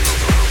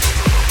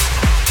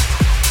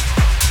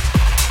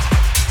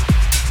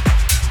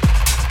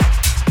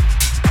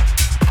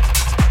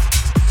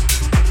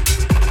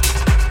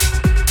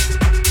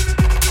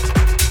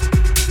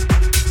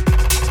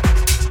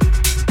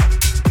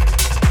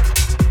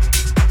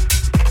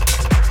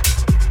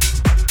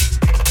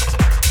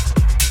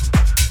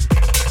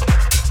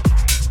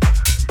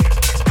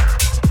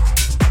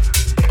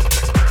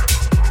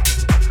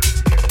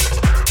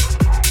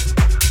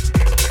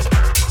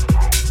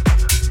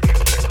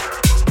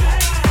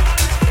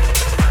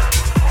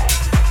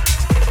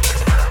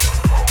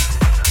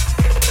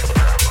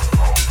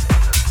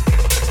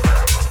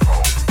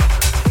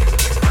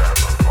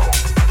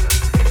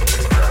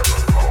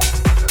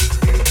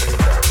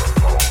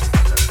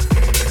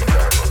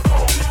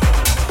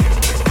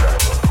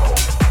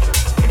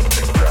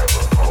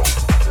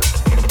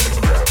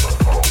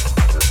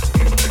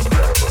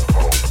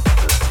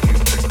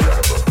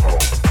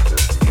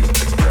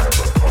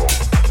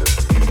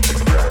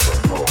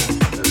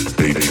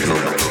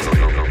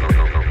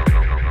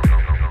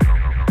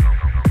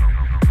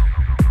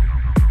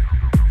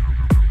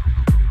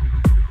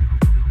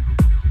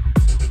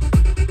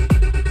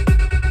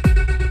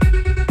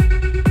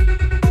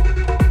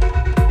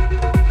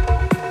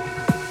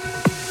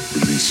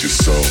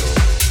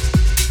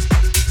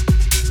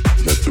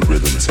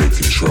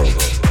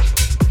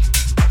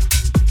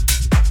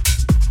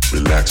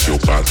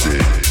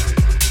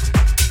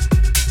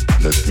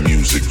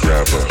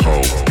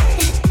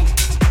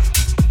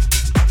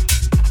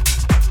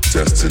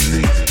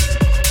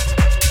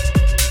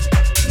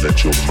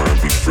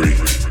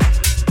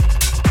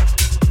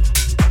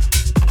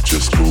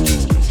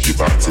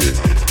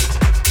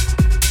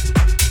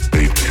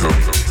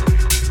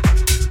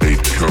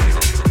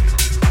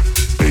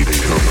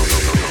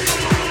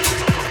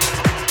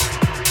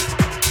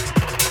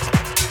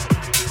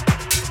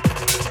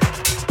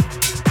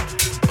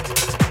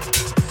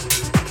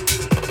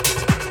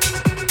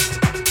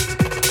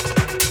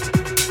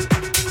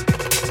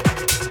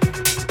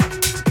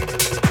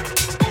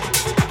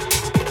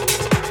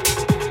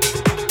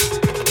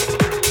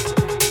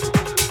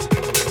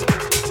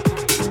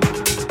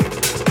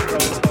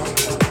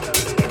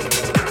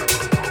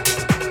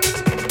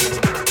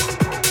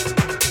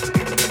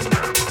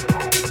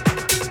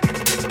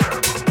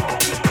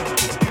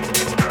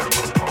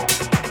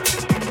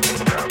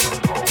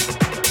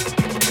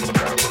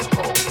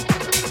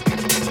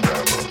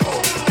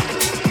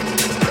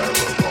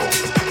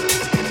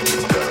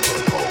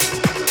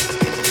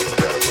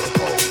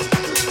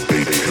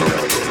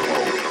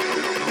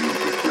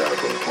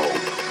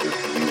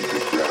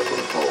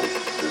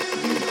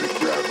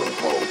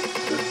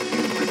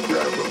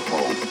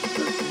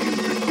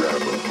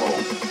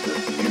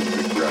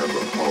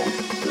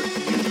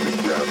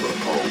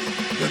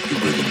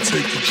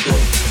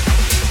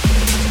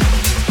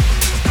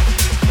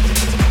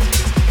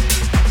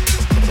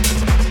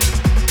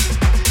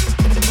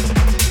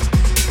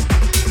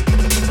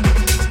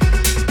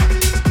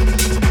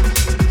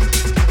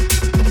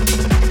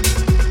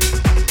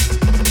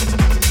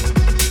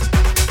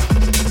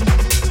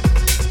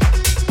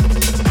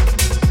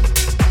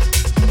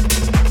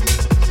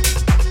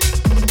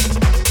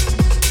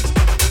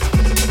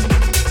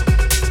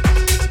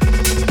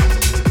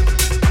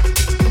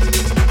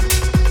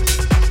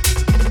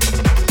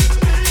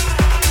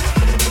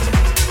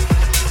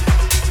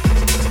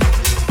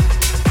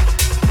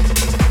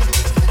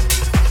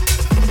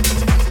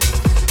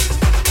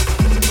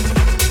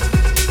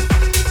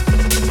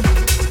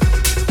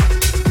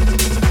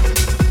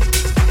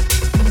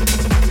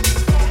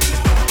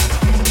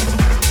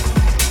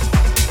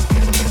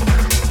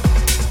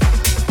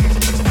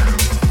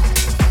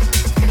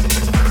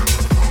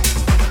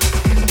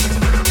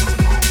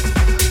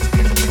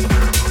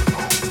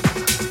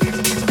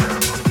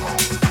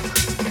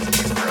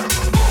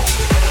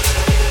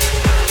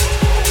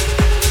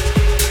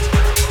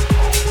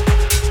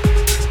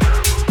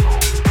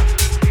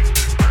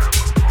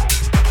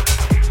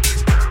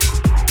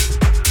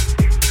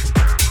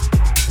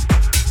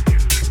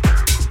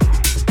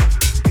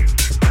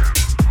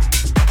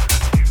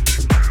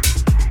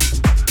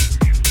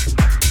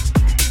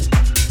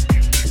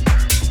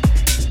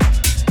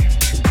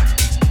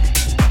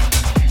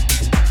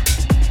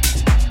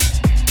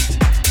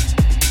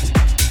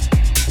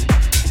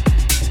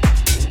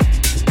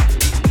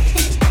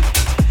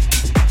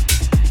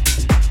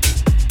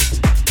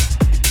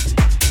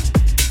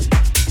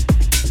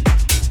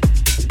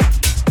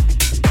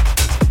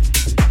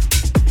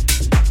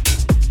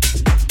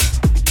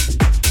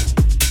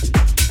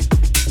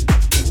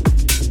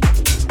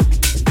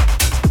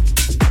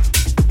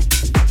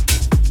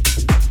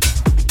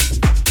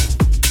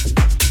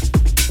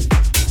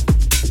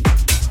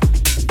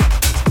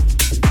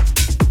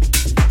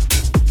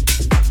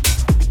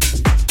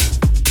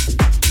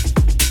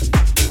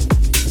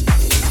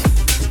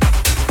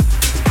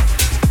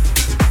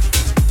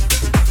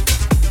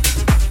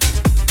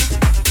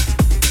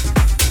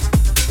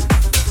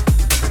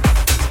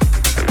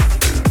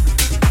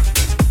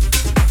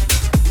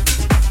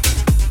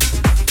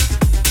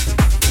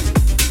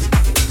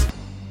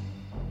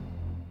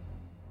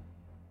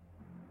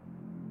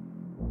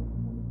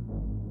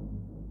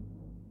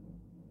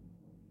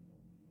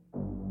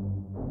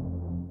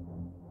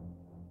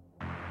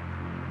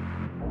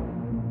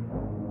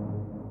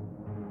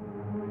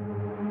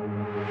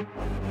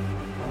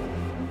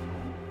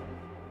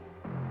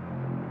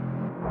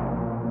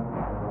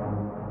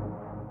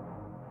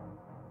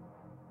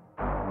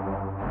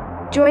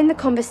 Join the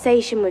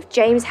conversation with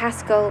James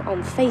Haskell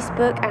on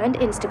Facebook and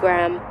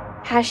Instagram.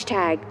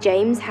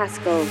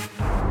 #JamesHaskell.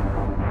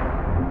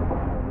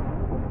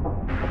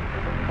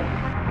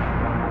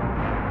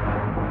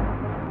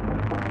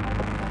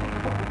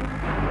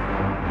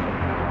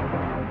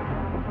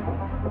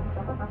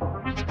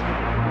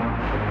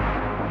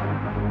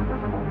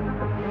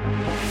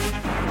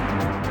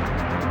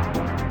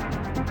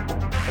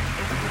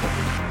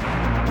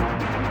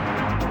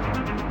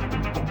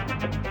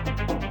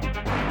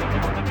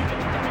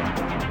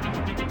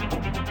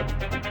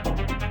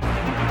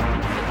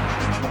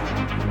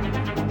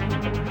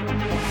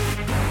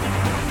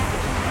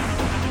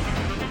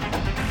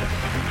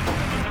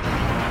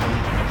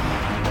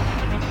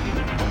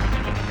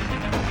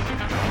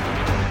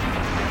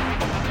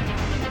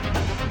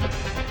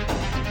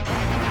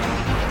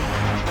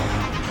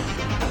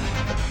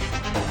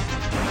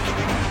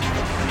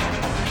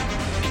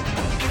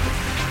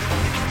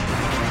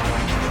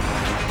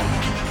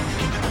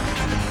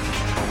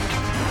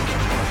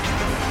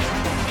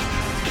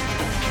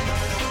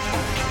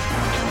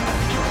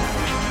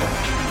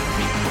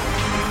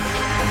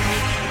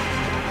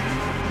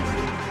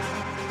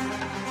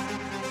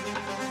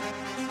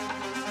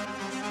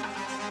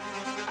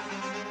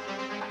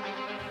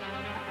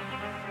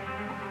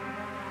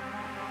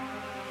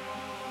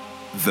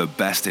 The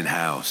best in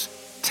house,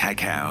 tech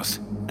house,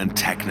 and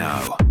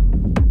techno.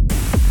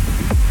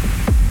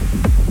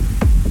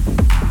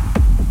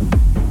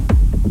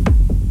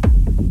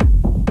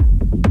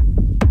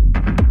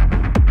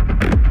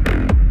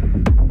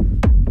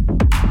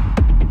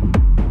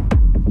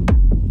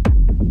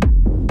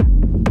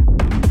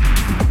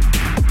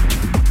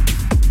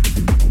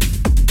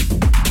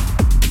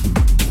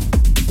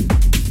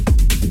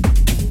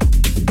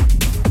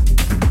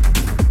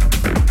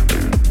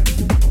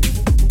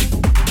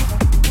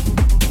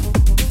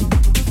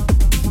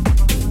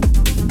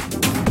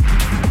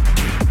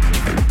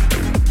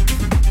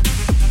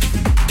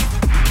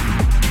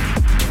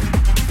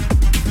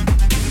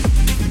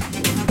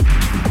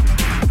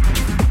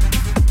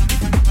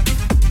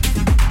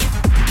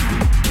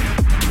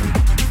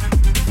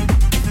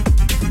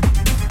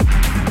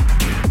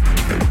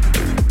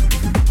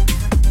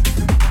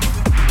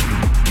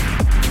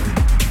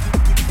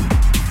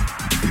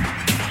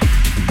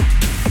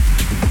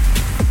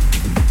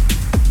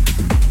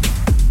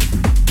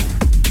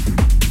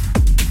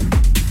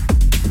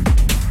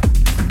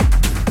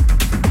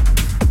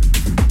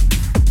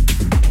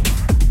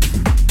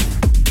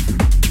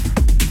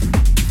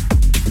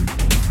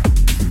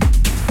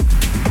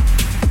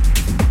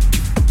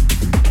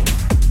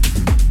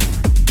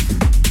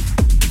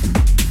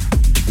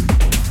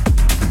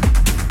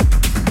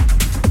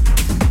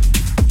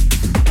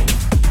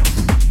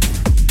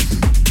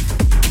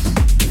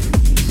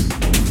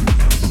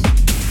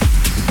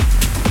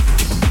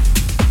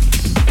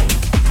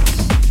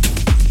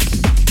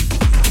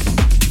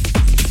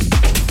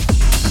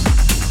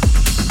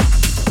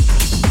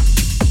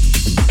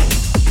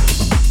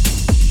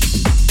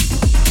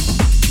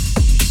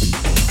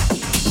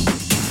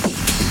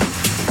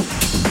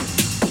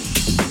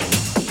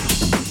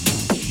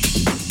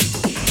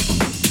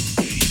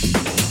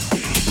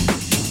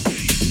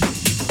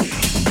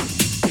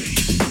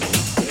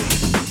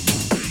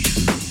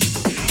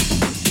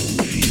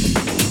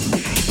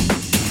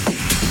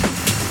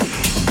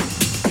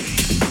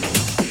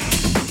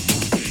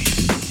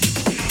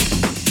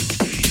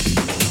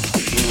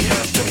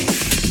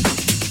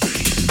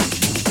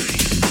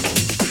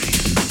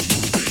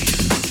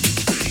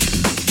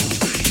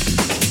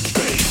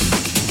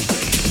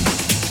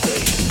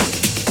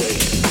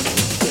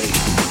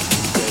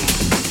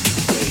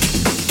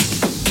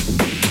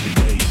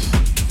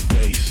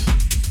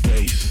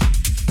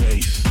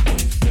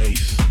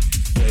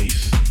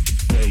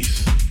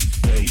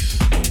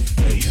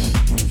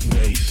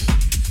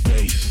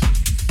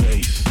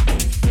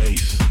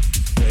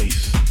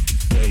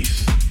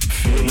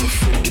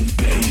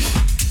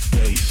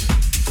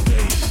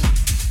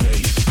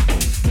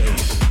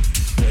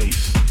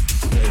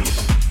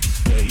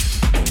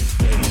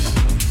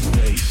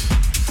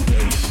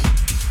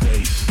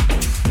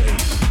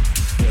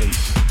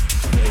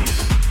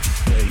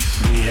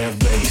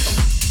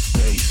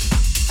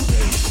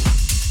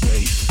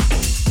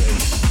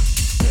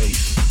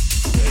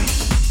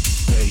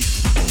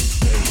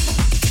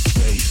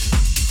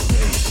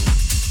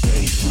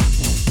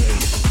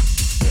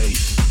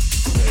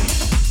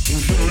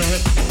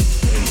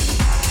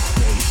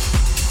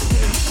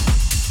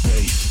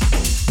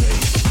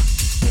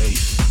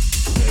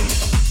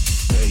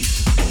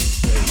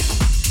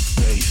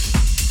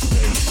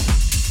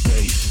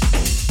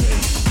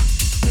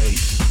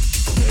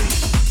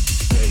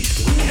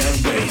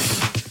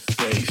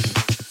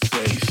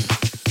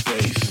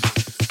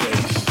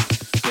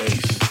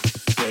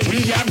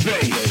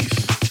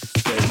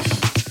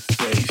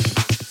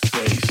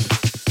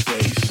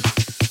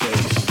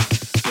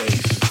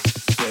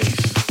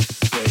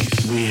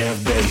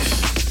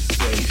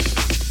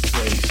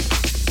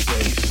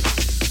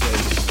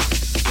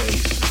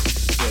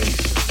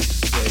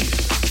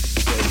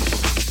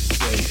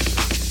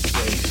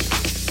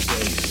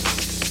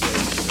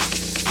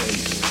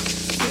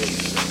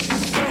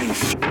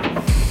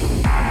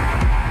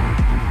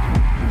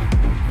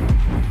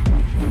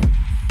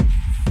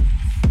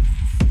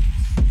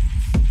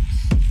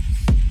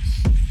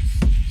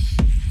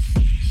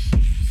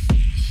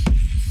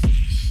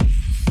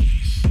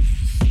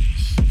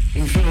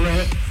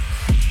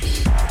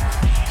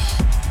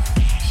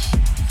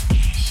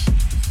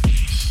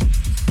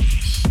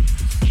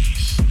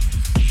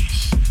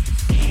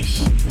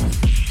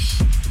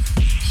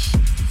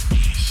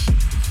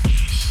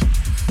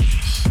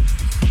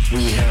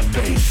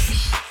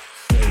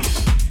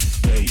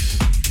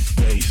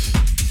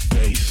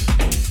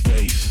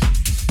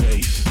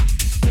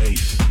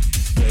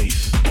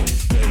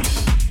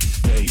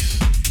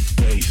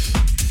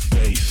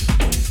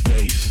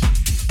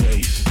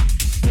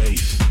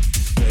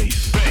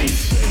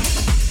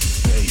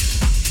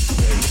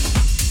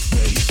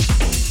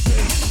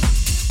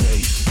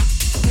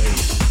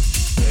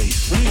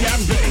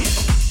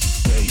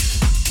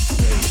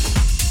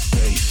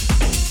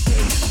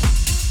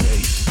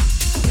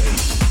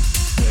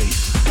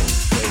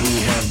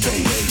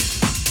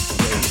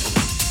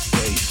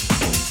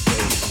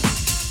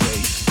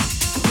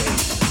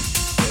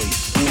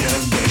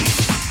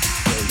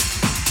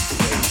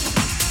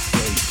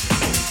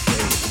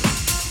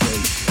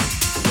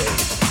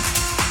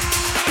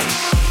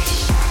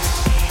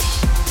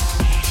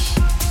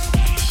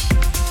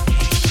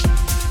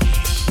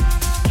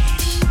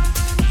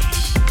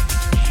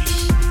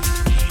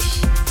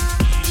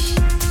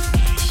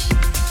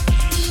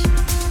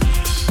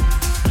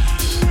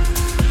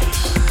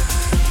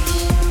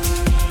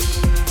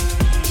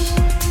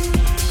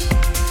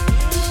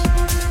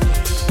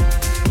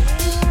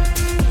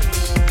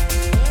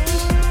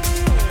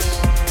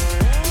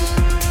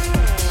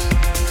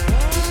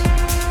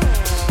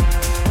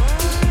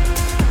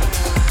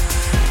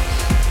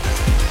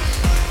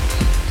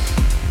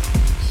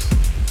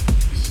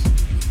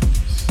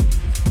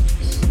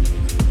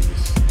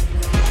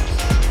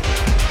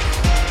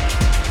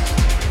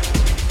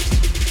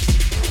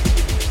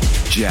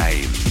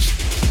 James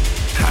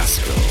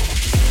Haskell.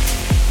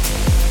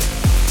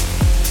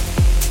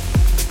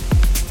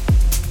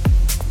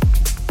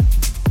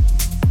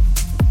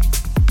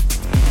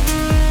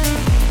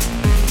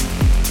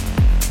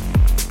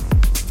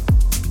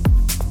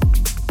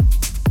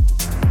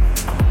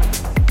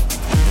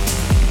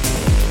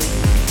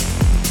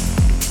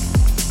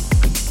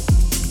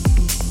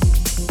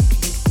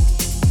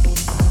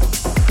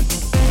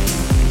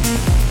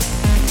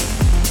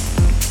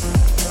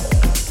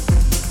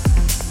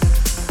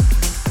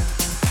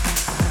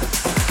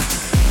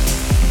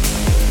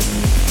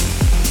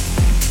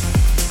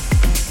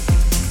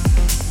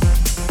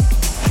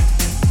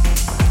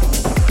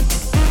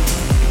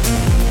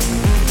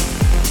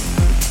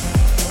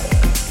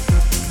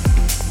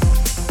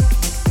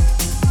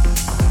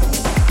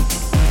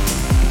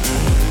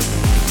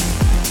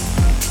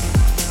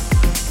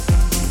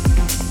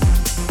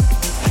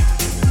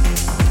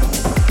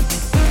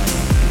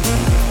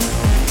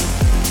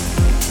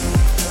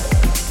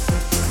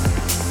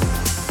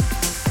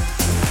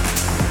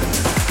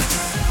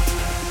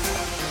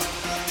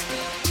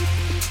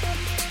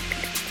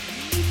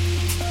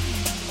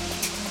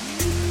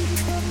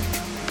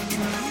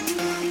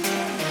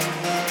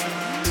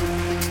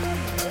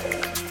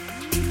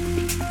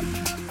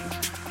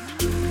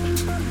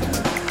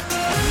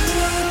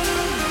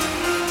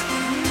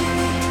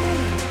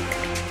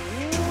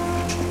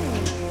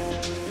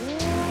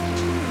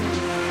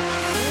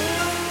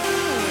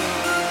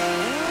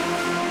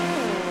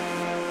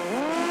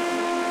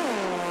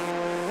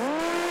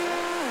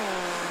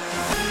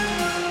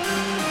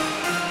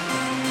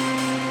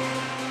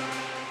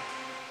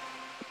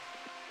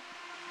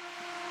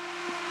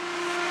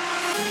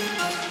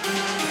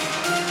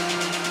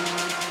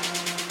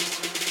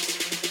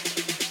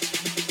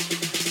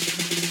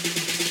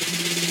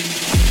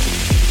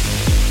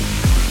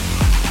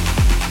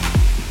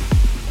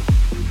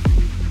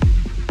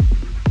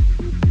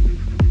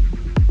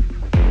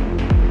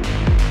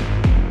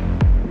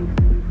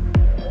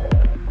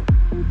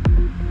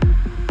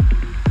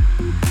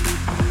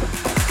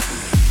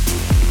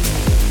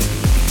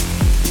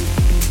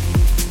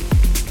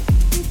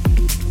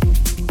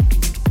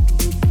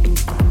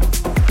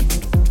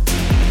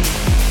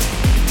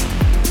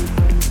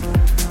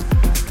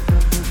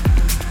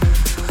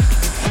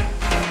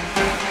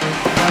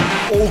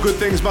 Good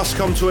things must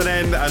come to an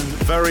end, and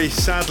very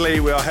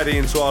sadly we are heading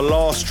into our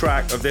last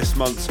track of this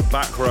month's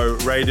Back Row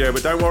Radio.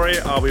 But don't worry,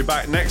 I'll be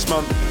back next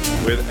month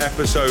with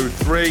episode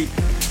 3.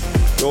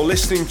 You're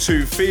listening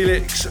to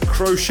Felix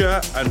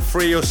Crochet and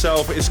Free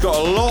Yourself. It's got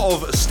a lot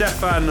of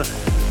Stefan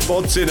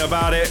Bodzin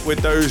about it, with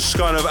those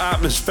kind of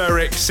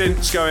atmospheric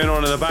synths going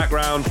on in the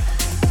background.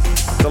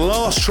 The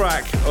last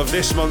track of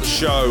this month's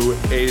show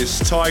is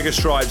Tiger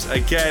Stripes.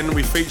 Again,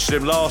 we featured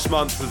him last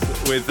month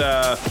with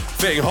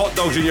Fitting Hot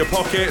Dogs in Your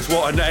Pockets.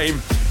 What a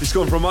name. He's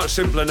gone for a much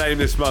simpler name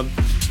this month.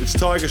 It's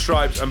Tiger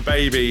Stripes and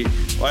Baby.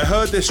 I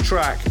heard this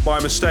track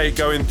by mistake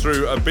going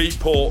through a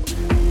Beatport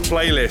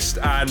playlist,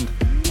 and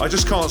I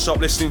just can't stop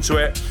listening to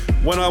it.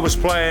 When I was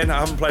playing, I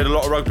haven't played a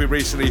lot of rugby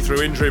recently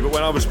through injury, but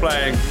when I was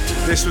playing,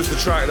 this was the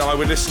track that I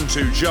would listen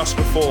to just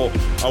before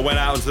I went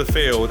out into the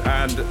field,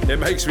 and it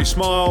makes me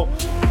smile,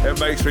 it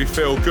makes me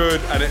feel good,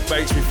 and it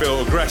makes me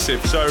feel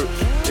aggressive. So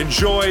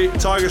enjoy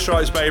Tiger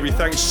Stripes, Baby.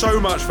 Thanks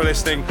so much for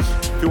listening.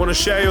 If you want to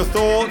share your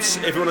thoughts,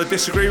 if you want to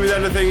disagree with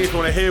anything, if you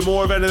want to hear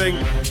more of anything,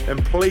 then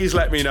please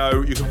let me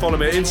know. You can follow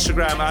me on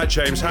Instagram at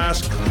James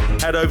Hask.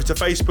 Head over to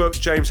Facebook,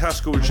 James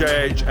Haskell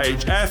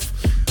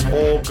JHHF,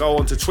 or go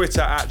on to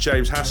Twitter at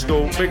James Haskell.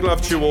 Big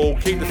love to you all.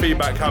 Keep the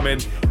feedback coming,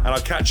 and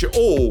I'll catch you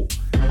all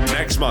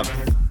next month.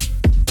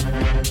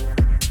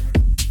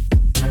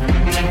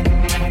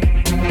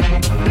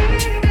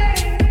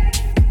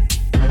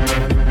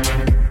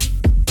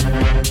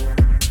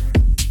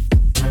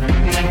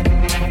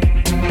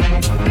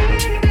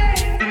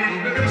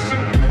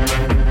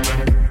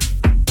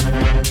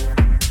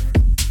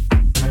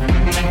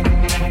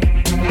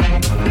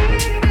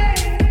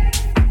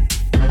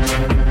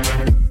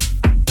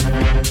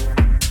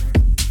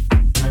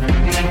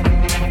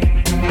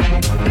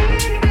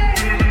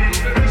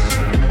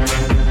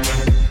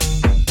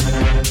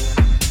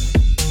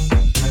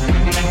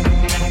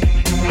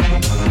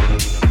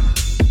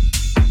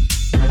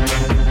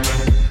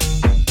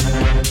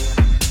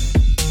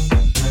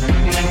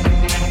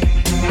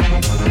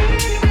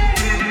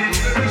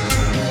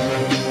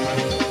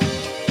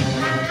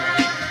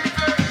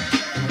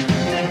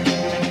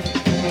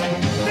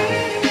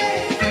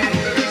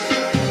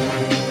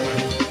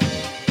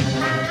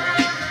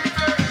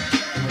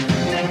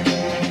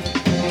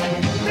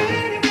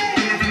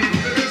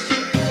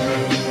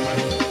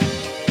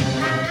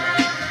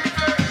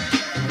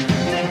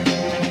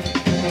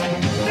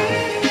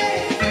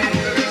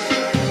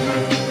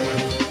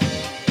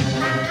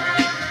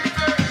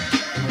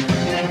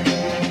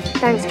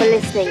 Thanks for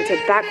listening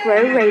to Back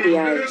Row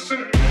Radio.